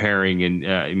defense preparing, and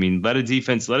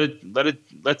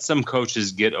let some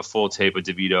coaches get a full tape of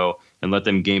DeVito and let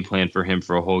them game plan for him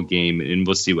for a whole game, and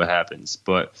we'll see what happens.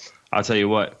 But I'll tell you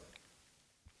what,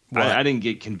 I didn't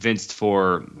get convinced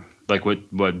for like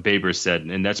what Babers said,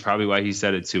 and that's probably why he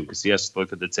said it too, because he has to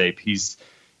look at the tape. He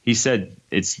said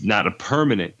it's not a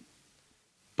permanent,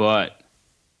 but.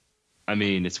 I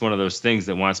mean, it's one of those things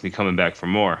that wants me coming back for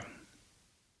more.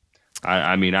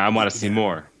 I want to see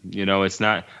more. It's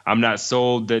not. I'm not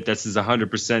sold that this is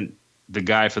 100% the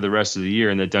guy for the rest of the year,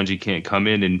 and that Dungey can't come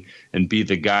in and be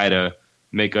the guy to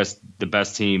make us the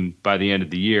best team by the end of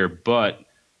the year. But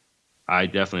I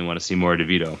definitely want to see more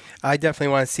DeVito. I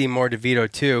definitely want to see more DeVito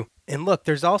too. And look,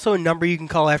 there's also a number you can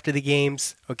call after the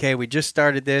games. Okay, we just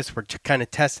started this. We're kind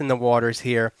of testing the waters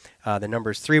here. The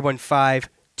number is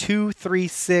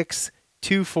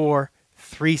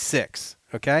 315-236-2436,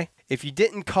 okay? If you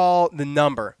didn't call the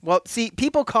number, well, see,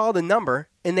 people call the number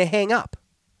and they hang up.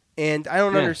 And I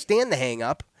don't understand the hang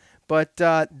up, but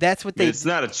that's what they... It's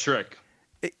not a trick.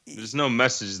 There's no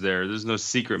message there. There's no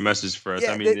secret message for us.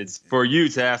 It's for you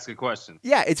to ask a question.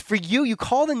 Yeah, it's for you. You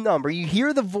call the number, you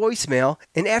hear the voicemail,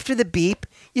 and after the beep,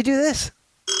 you do this.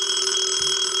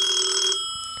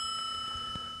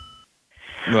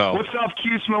 Well, What's up,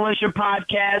 Cuse Militia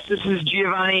Podcast? This is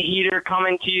Giovanni Heater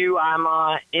coming to you. I'm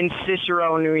in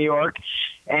Cicero, New York,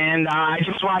 and I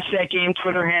just watched that game.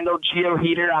 Twitter handle Geo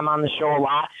Heater. I'm on the show a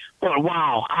lot, but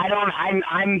wow,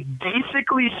 I'm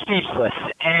basically speechless,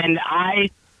 and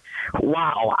I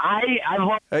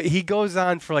love He goes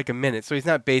on for like a minute, so he's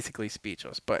not basically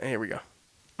speechless. But here we go.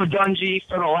 Dungy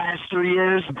for the last 3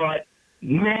 years, but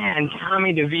man,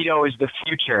 Tommy DeVito is the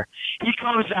future. He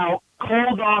comes out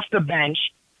cold off the bench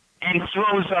and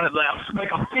throws like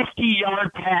a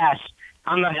 50-yard pass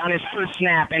on his first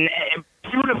snap, and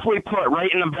beautifully put right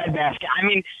in the breadbasket. I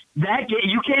mean,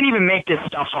 you can't even make this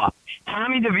stuff up.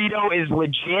 Tommy DeVito is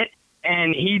legit,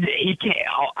 and he can't.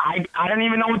 I don't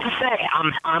even know what to say.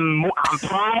 I'm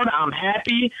proud. I'm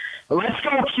happy. Let's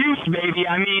go, Cuse, baby.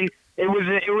 I mean, it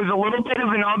was a little bit of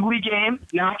an ugly game,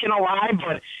 not gonna lie,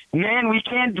 but man, we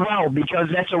can't dwell because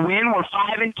that's a win. We're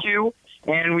 5-2,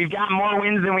 and we've got more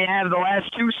wins than we have the last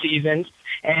 2 seasons,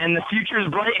 and the future's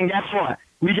bright. And guess what?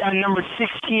 We got number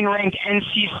 16 ranked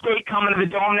NC State coming to the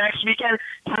Dome next weekend.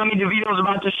 Tommy DeVito's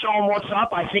about to show him what's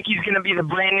up. I think he's gonna be the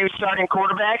brand new starting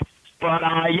quarterback. But,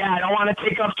 I don't want to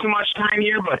take up too much time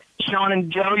here, but Sean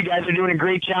and Joe, you guys are doing a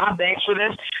great job. Thanks for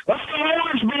this. Let's go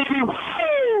Orange, baby!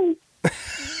 Woo!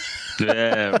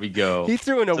 there we go. He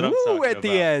threw in a woo at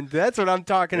the end. That's what I'm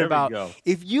talking about. Go.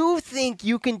 If you think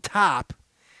you can top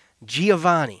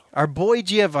Giovanni, our boy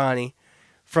Giovanni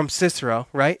from Cicero,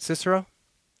 right? Cicero?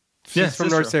 Yeah, He's from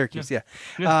Cicero. North Syracuse,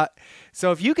 yeah.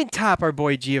 So if you can top our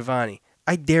boy Giovanni,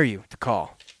 I dare you to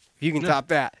call. If you can top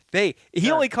that. He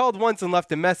only called once and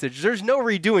left a message. There's no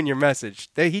redoing your message.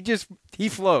 He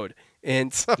flowed.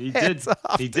 And so He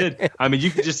did. I mean,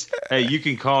 you can just you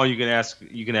can call, you can ask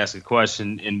a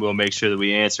question, and we'll make sure that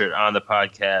we answer it on the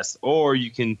podcast. Or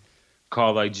you can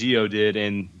call like Gio did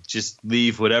and just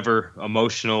leave whatever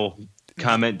emotional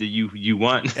comment that you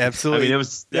want. Absolutely. I mean,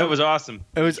 that was awesome.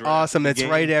 It was awesome. That's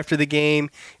right after the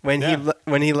game when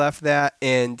he left that,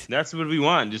 and that's what we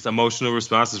want. Just emotional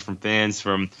responses from fans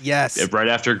right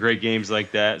after great games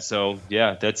like that. So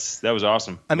yeah, that was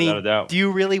awesome. I mean, without a doubt. Do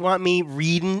you really want me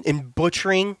reading and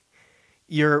butchering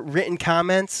your written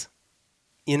comments?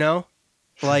 You know,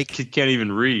 like can't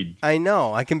even read. I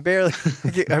know. I can barely.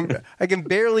 I can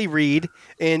barely read,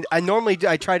 and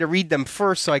I try to read them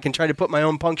first so I can try to put my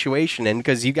own punctuation in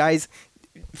because you guys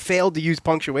failed to use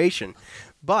punctuation.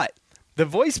 But the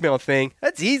voicemail thing,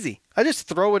 that's easy. I just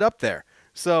throw it up there.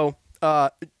 So,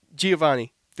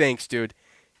 Giovanni, thanks, dude.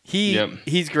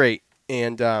 He's great,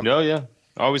 and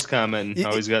always commenting.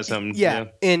 Always got something. Yeah,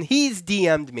 and he's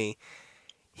DM'd me.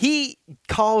 He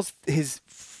calls his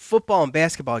football and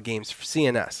basketball games for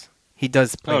CNS. He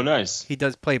does nice. He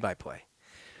does play-by-play.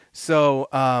 So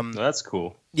that's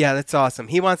cool. Yeah, that's awesome.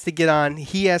 He wants to get on.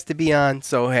 He has to be on.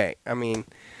 So hey, I mean,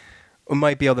 we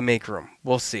might be able to make room.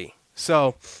 We'll see.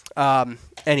 So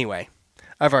anyway,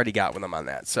 I've already got with him on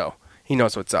that, so he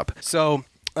knows what's up. So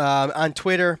on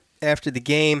Twitter after the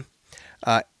game,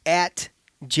 at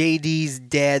JD's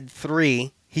Dad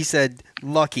 3, he said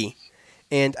lucky,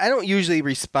 and I don't usually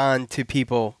respond to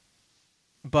people.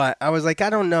 But I was like, I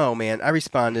don't know, man. I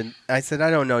responded. I said, I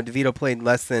don't know. DeVito played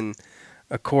less than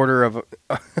a quarter of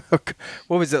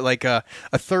what was it, like a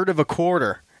third of a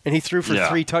quarter, and he threw for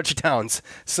 3 touchdowns.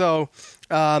 So,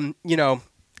 I don't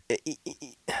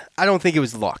think it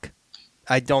was luck.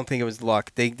 I don't think it was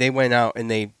luck. They went out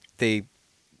and they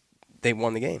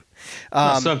won the game.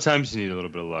 Sometimes you need a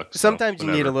little bit of luck. Sometimes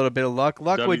you need a little bit of luck.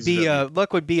 Luck would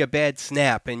be a bad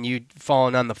snap and you'd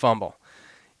fallen on the fumble.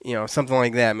 Something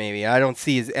like that maybe. I don't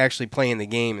see as actually playing the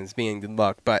game as being good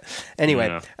luck. But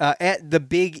anyway, at the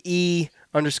Big E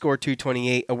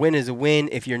 _228, a win is a win.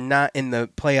 If you're not in the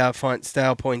playoff hunt,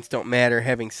 style points don't matter.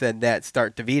 Having said that,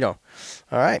 start DeVito.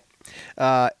 All right.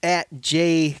 At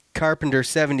J Carpenter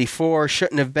 74,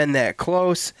 shouldn't have been that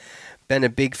close. Been a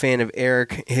big fan of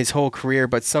Eric his whole career,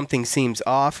 but something seems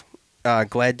off.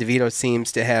 Glad DeVito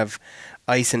seems to have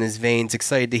ice in his veins.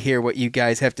 Excited to hear what you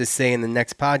guys have to say in the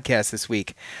next podcast this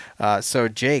week. So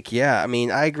Jake, I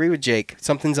mean, I agree with Jake.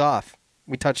 Something's off.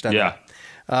 We touched on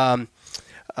that.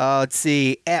 Let's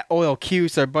see. At Oil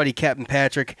Cuse, our buddy Captain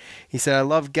Patrick, he said, I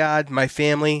love God, my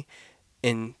family,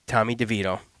 and Tommy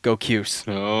DeVito. Go Cuse.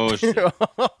 Oh, shit.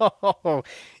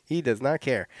 He does not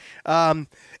care.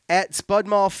 At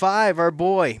Spudmall5, our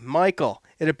boy, Michael,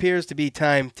 it appears to be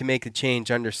time to make a change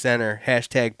under center. #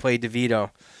 play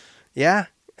DeVito. Yeah,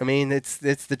 I mean, it's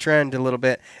the trend a little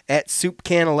bit. At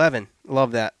SoupCan11,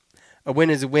 love that. A win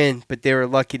is a win, but they were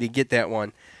lucky to get that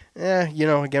one.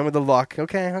 Again with the luck.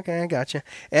 Okay, I gotcha.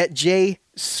 At J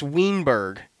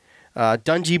Sweenberg,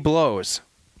 Dungy blows.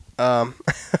 All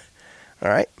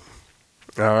right.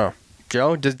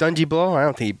 Joe, does Dungy blow? I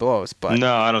don't think he blows, but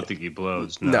No, I don't think he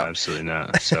blows. No, No. absolutely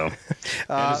not. So, and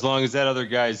as long as that other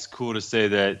guy's cool to say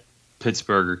that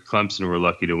Pittsburgh or Clemson were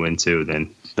lucky to win too,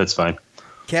 then that's fine.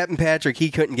 Captain Patrick, he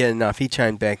couldn't get enough. He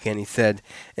chimed back in. He said,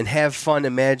 and have fun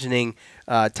imagining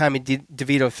Tommy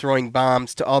DeVito throwing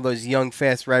bombs to all those young,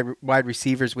 fast wide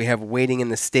receivers we have waiting in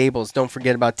the stables. Don't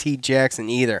forget about T. Jackson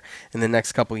either in the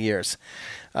next couple years.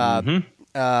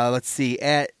 Let's see.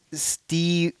 At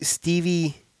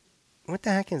Stevie, what the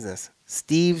heck is this?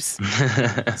 Steve's.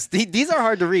 These are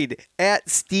hard to read. At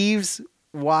Steve's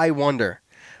Y Wonder.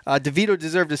 DeVito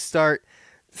deserved to start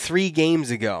 3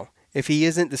 games ago. If he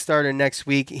isn't the starter next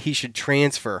week, he should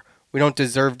transfer. We don't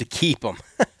deserve to keep him.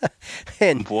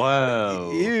 And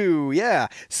Whoa. Ew, yeah.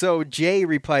 So Jay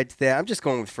replied to that. I'm just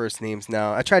going with first names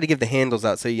now. I try to give the handles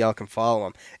out so y'all can follow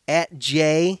him. At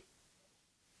J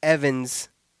Evans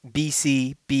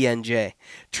BCBNJ.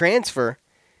 Transfer.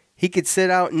 He could sit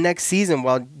out next season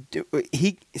while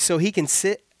he can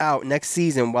sit out next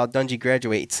season while Dungy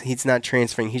graduates. He's not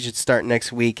transferring. He should start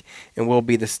next week and will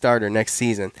be the starter next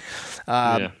season.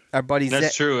 Our buddy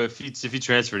That's true. If he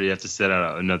transferred, he'd have to sit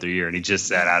out another year, and he just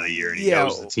sat out a year, and he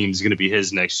knows the team's going to be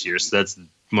his next year. So that's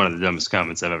one of the dumbest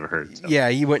comments I've ever heard. So. Yeah,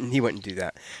 he wouldn't do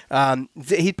that.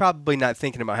 He'd probably not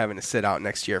thinking about having to sit out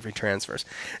next year if he transfers.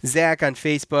 Zach on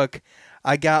Facebook,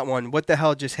 I got one. What the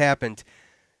hell just happened?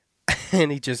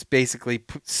 And he just basically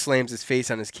slams his face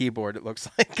on his keyboard, it looks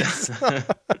like.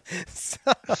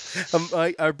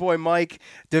 Our boy Mike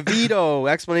DeVito,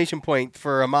 exclamation point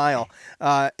for a mile.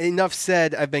 Enough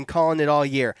said, I've been calling it all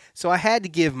year. So I had to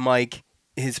give Mike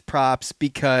his props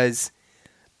because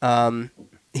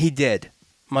he did.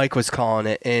 Mike was calling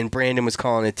it, and Brandon was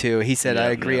calling it too. He said, I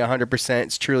agree 100%.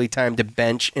 It's truly time to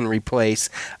bench and replace.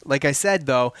 Like I said,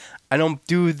 though, I don't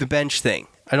do the bench thing.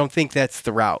 I don't think that's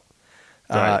the route.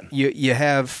 Right. You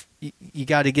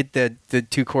got to get the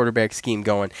 2 quarterback scheme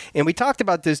going. And we talked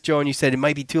about this, Joe, and you said it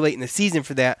might be too late in the season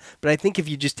for that. But I think if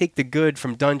you just take the good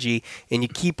from Dungy and you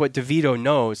keep what DeVito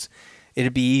knows,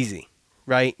 it'd be easy,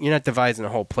 right? You're not devising a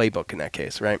whole playbook in that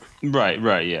case, right?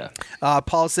 Right, yeah.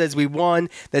 Paul says we won.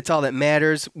 That's all that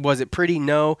matters. Was it pretty?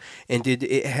 No. And did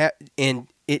it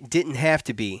it didn't have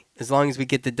to be, as long as we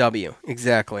get the W.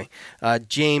 Exactly.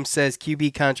 James says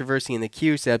QB controversy in the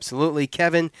Cuse. Absolutely.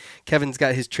 Kevin's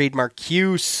got his trademark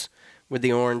Cuse with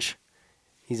the orange.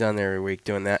 He's on there every week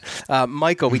doing that.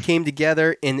 Michael, we came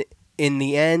together in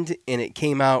the end, and it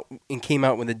came out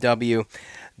with a W.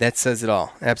 That says it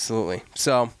all. Absolutely.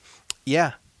 So,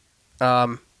 yeah.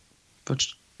 When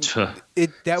does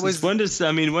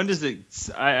it?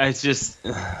 I just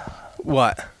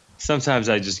what? Sometimes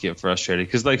I just get frustrated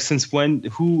because, since when?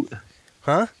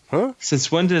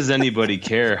 Since when does anybody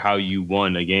care how you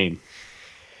won a game?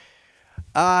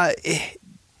 I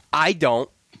don't.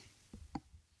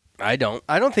 I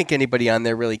don't think anybody on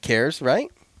there really cares, right?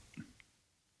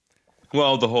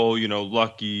 Well, the whole,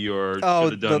 lucky or should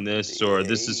have done this or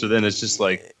this or then. It's just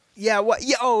like. Yeah. What?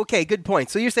 Yeah. Oh, okay. Good point.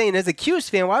 So you're saying, as a Cuse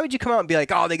fan, why would you come out and be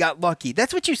like, "Oh, they got lucky"?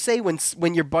 That's what you say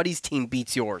when your buddy's team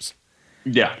beats yours.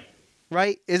 Yeah.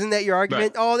 Right? Isn't that your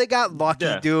argument? Right. Oh, they got lucky,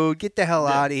 dude. Get the hell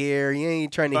out of here. You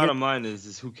ain't trying to. Bottom line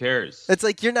is who cares? It's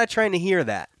like you're not trying to hear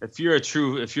that. If you're a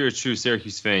true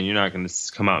Syracuse fan, you're not going to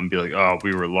come out and be like, "Oh,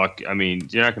 we were lucky." I mean,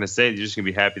 you're not going to say it. You're just going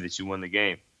to be happy that you won the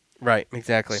game. Right.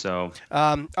 Exactly. So.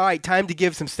 All right. Time to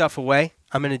give some stuff away.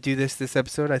 I'm going to do this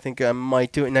episode. I think I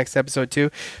might do it next episode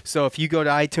too. So if you go to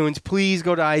iTunes, please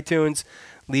go to iTunes.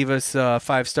 Leave us a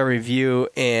 5-star review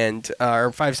and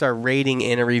or 5-star rating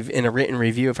and a written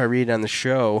review. If I read it on the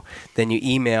show, then you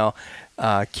email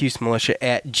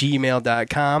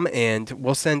CuseMilitia@gmail.com, and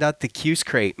we'll send out the Cuse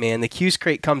Crate, man. The Cuse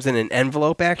Crate comes in an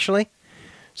envelope, actually.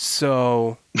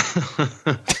 So, so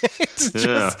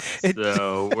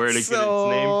where did it get its name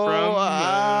from?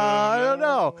 I don't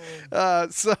know.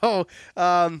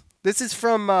 This is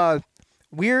from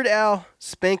Weird Al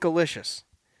Spankalicious.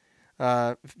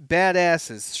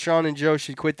 Badasses. Sean and Joe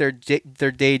should quit their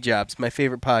day jobs. My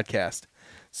favorite podcast.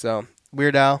 So,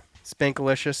 Weird Al,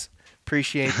 Spankalicious.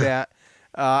 Appreciate that.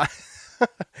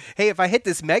 Hey, if I hit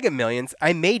this Mega Millions,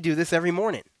 I may do this every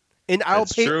morning. And I'll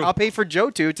pay for Joe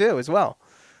too, as well.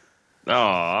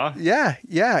 Aw. Yeah.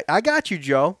 I got you,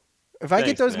 Joe. If I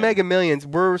get those Mega Millions,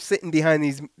 we're sitting behind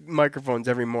these microphones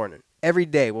every morning. Every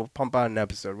day we'll pump out an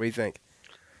episode. What do you think?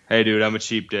 Hey, dude, I'm a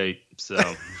cheap date. So,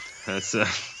 that's...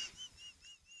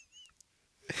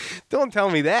 Don't tell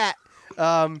me that.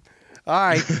 All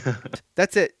right.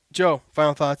 That's it. Joe,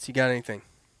 final thoughts? You got anything?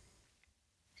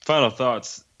 Final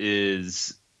thoughts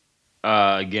is,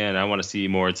 again, I want to see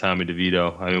more Tommy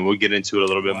DeVito. I mean, we'll get into it a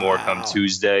little bit more come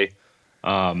Tuesday.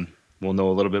 We'll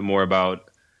know a little bit more about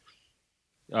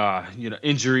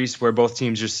injuries where both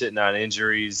teams are sitting on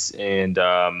injuries and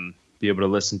be able to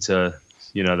listen to,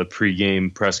 the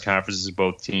pregame press conferences of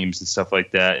both teams and stuff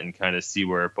like that and kind of see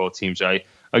where both teams are.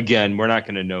 Again, we're not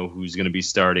going to know who's going to be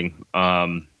starting.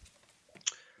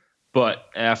 But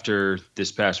after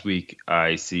this past week,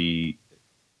 I see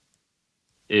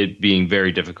it being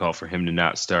very difficult for him to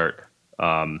not start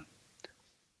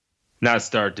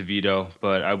DeVito,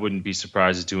 but I wouldn't be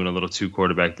surprised at doing a little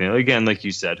 2-quarterback thing. Again, like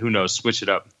you said, who knows? Switch it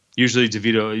up. Usually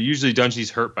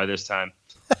Dungy's hurt by this time,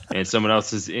 and someone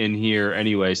else is in here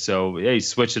anyway. So, hey,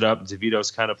 switch it up.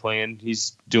 DeVito's kind of playing.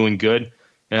 He's doing good.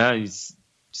 Yeah,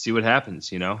 see what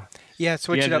happens, Yeah,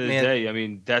 switch it up, man. Day, I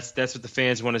mean, that's what the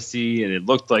fans want to see, and it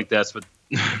looked like that's what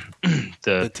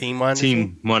the team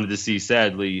wanted to see,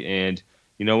 sadly. And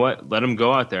you know what? Let him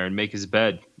go out there and make his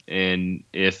bed. And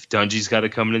if Dungy's got to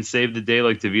come in and save the day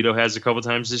like DeVito has a couple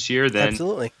times this year, then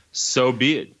absolutely, so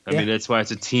be it. I mean, that's why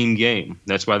it's a team game.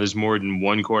 That's why there's more than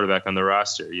one quarterback on the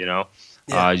roster. You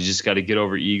just got to get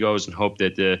over egos and hope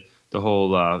that the whole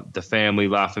the family,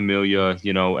 La Familia,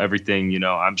 everything.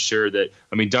 I'm sure that.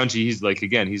 I mean,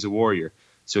 Dungy, he's a warrior.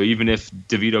 So even if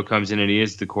DeVito comes in and he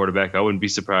is the quarterback, I wouldn't be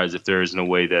surprised if there isn't a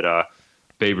way that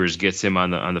Babers gets him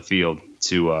on the field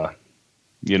to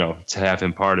have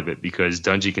him part of it, because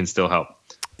Dungy can still help.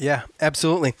 Yeah,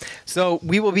 absolutely. So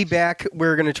we will be back.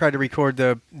 We're going to try to record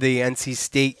the NC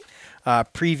State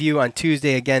preview on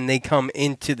Tuesday. Again, they come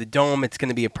into the Dome. It's going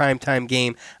to be a primetime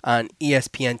game on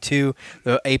ESPN2.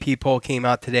 The AP poll came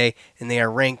out today, and they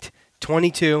are ranked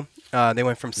 22. They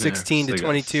went from 16 to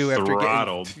 22 after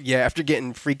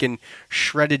getting freaking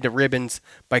shredded to ribbons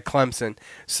by Clemson.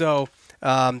 So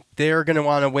they're going to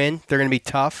want to win. They're going to be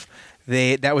tough.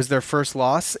 That was their first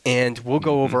loss, and we'll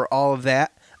go over all of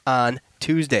that on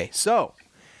Tuesday. So,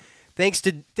 thanks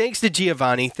to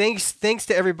Giovanni. Thanks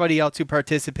to everybody else who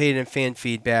participated in fan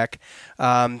feedback.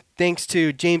 Thanks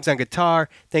to James on guitar.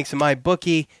 Thanks to my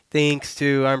bookie. Thanks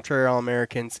to Armchair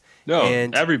All-Americans. No,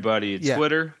 and everybody.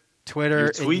 Twitter.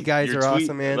 And you guys are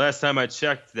awesome, man. Last time I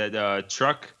checked, that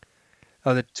truck.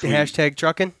 Oh, the hashtag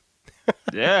trucking?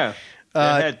 Yeah.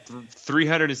 That had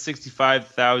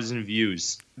 365,000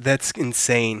 views. That's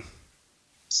insane.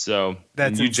 So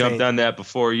you jumped on that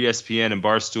before ESPN and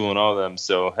Barstool and all them.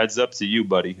 So heads up to you,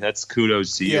 buddy. That's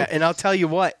kudos to you. Yeah, and I'll tell you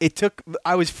what.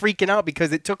 I was freaking out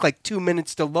because it took like 2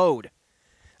 minminutes to load.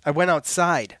 I went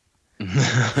outside.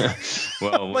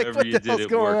 Well, whatever you did,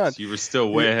 it worked. You were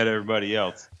still way ahead of everybody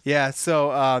else. Yeah,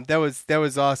 so that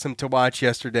was awesome to watch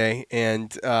yesterday,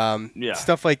 and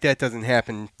stuff like that doesn't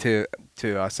happen to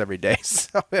us every day.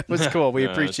 So it was cool. We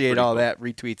appreciate all that,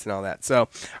 retweets and all that. So,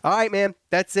 all right, man,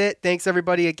 that's it. Thanks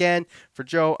everybody again. For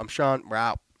Joe, I'm Sean. We're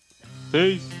out.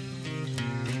 Peace.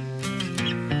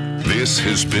 This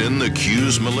has been the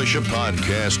Q's Militia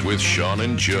Podcast with Sean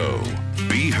and Joe.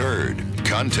 Be heard.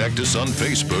 Contact us on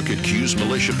Facebook at Q's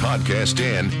Militia Podcast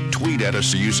and tweet at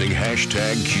us using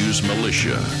hashtag Q's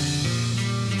Militia.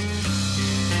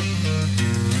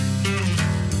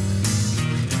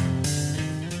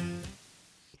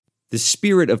 The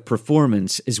spirit of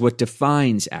performance is what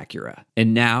defines Acura,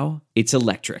 and now it's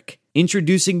electric.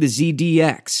 Introducing the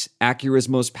ZDX, Acura's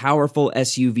most powerful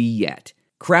SUV yet.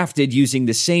 Crafted using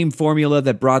the same formula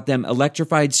that brought them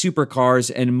electrified supercars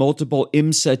and multiple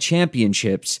IMSA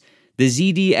championships, the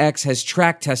ZDX has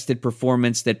track-tested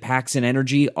performance that packs an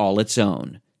energy all its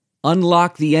own.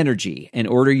 Unlock the energy and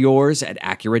order yours at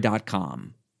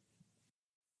Acura.com.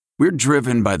 We're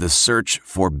driven by the search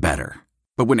for better.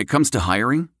 But when it comes to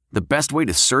hiring, the best way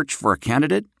to search for a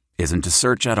candidate isn't to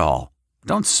search at all.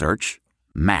 Don't search.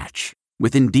 Match.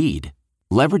 With Indeed.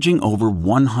 Leveraging over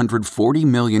 140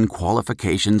 million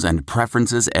qualifications and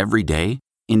preferences every day,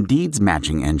 Indeed's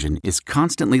matching engine is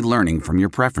constantly learning from your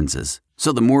preferences.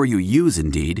 So the more you use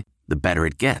Indeed, the better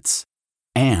it gets.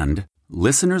 And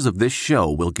listeners of this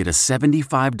show will get a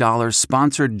 $75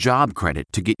 sponsored job credit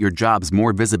to get your jobs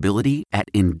more visibility at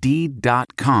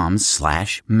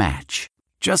Indeed.com/match.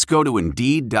 Just go to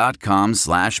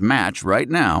Indeed.com/match right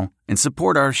now and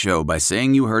support our show by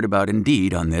saying you heard about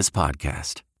Indeed on this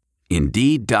podcast.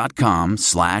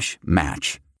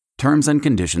 Indeed.com/match. Terms and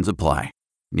conditions apply.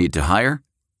 Need to hire?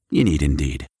 You need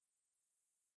Indeed.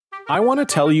 I want to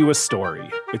tell you a story.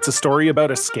 It's a story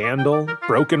about a scandal,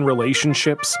 broken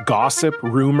relationships, gossip,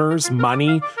 rumors,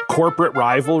 money, corporate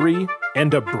rivalry,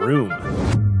 and a broom.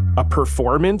 A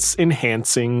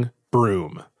performance-enhancing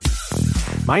broom.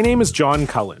 My name is John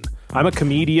Cullen. I'm a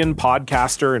comedian,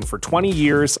 podcaster, and for 20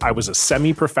 years, I was a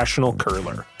semi-professional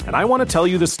curler. And I want to tell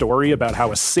you the story about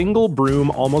how a single broom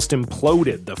almost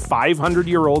imploded the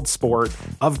 500-year-old sport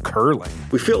of curling.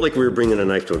 We felt like we were bringing a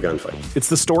knife to a gunfight. It's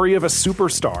the story of a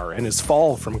superstar and his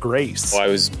fall from grace. I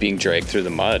was being dragged through the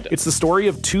mud. It's the story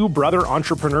of two brother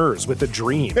entrepreneurs with a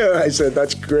dream. I said,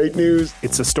 that's great news.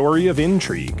 It's a story of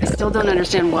intrigue. I still don't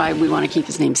understand why we want to keep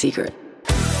his name secret.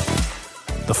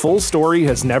 The full story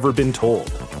has never been told,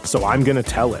 so I'm going to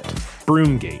tell it.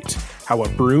 Broomgate, how a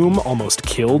broom almost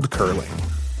killed curling.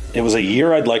 It was a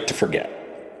year I'd like to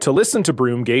forget. To listen to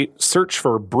Broomgate, search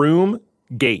for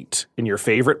Broomgate in your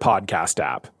favorite podcast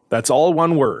app. That's all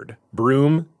one word,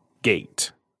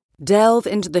 Broomgate. Delve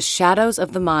into the shadows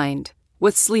of the mind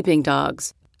with Sleeping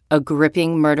Dogs, a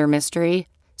gripping murder mystery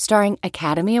starring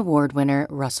Academy Award winner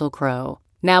Russell Crowe.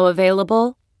 Now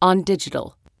available on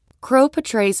digital. Crowe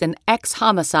portrays an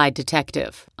ex-homicide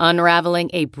detective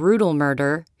unraveling a brutal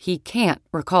murder he can't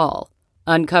recall.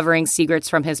 Uncovering secrets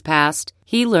from his past,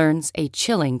 he learns a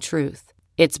chilling truth.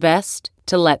 It's best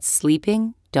to let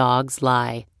sleeping dogs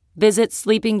lie. Visit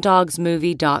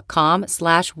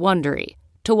sleepingdogsmovie.com/Wondery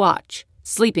to watch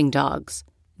Sleeping Dogs,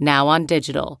 now on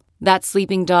digital. That's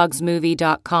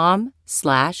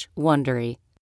sleepingdogsmovie.com/Wondery.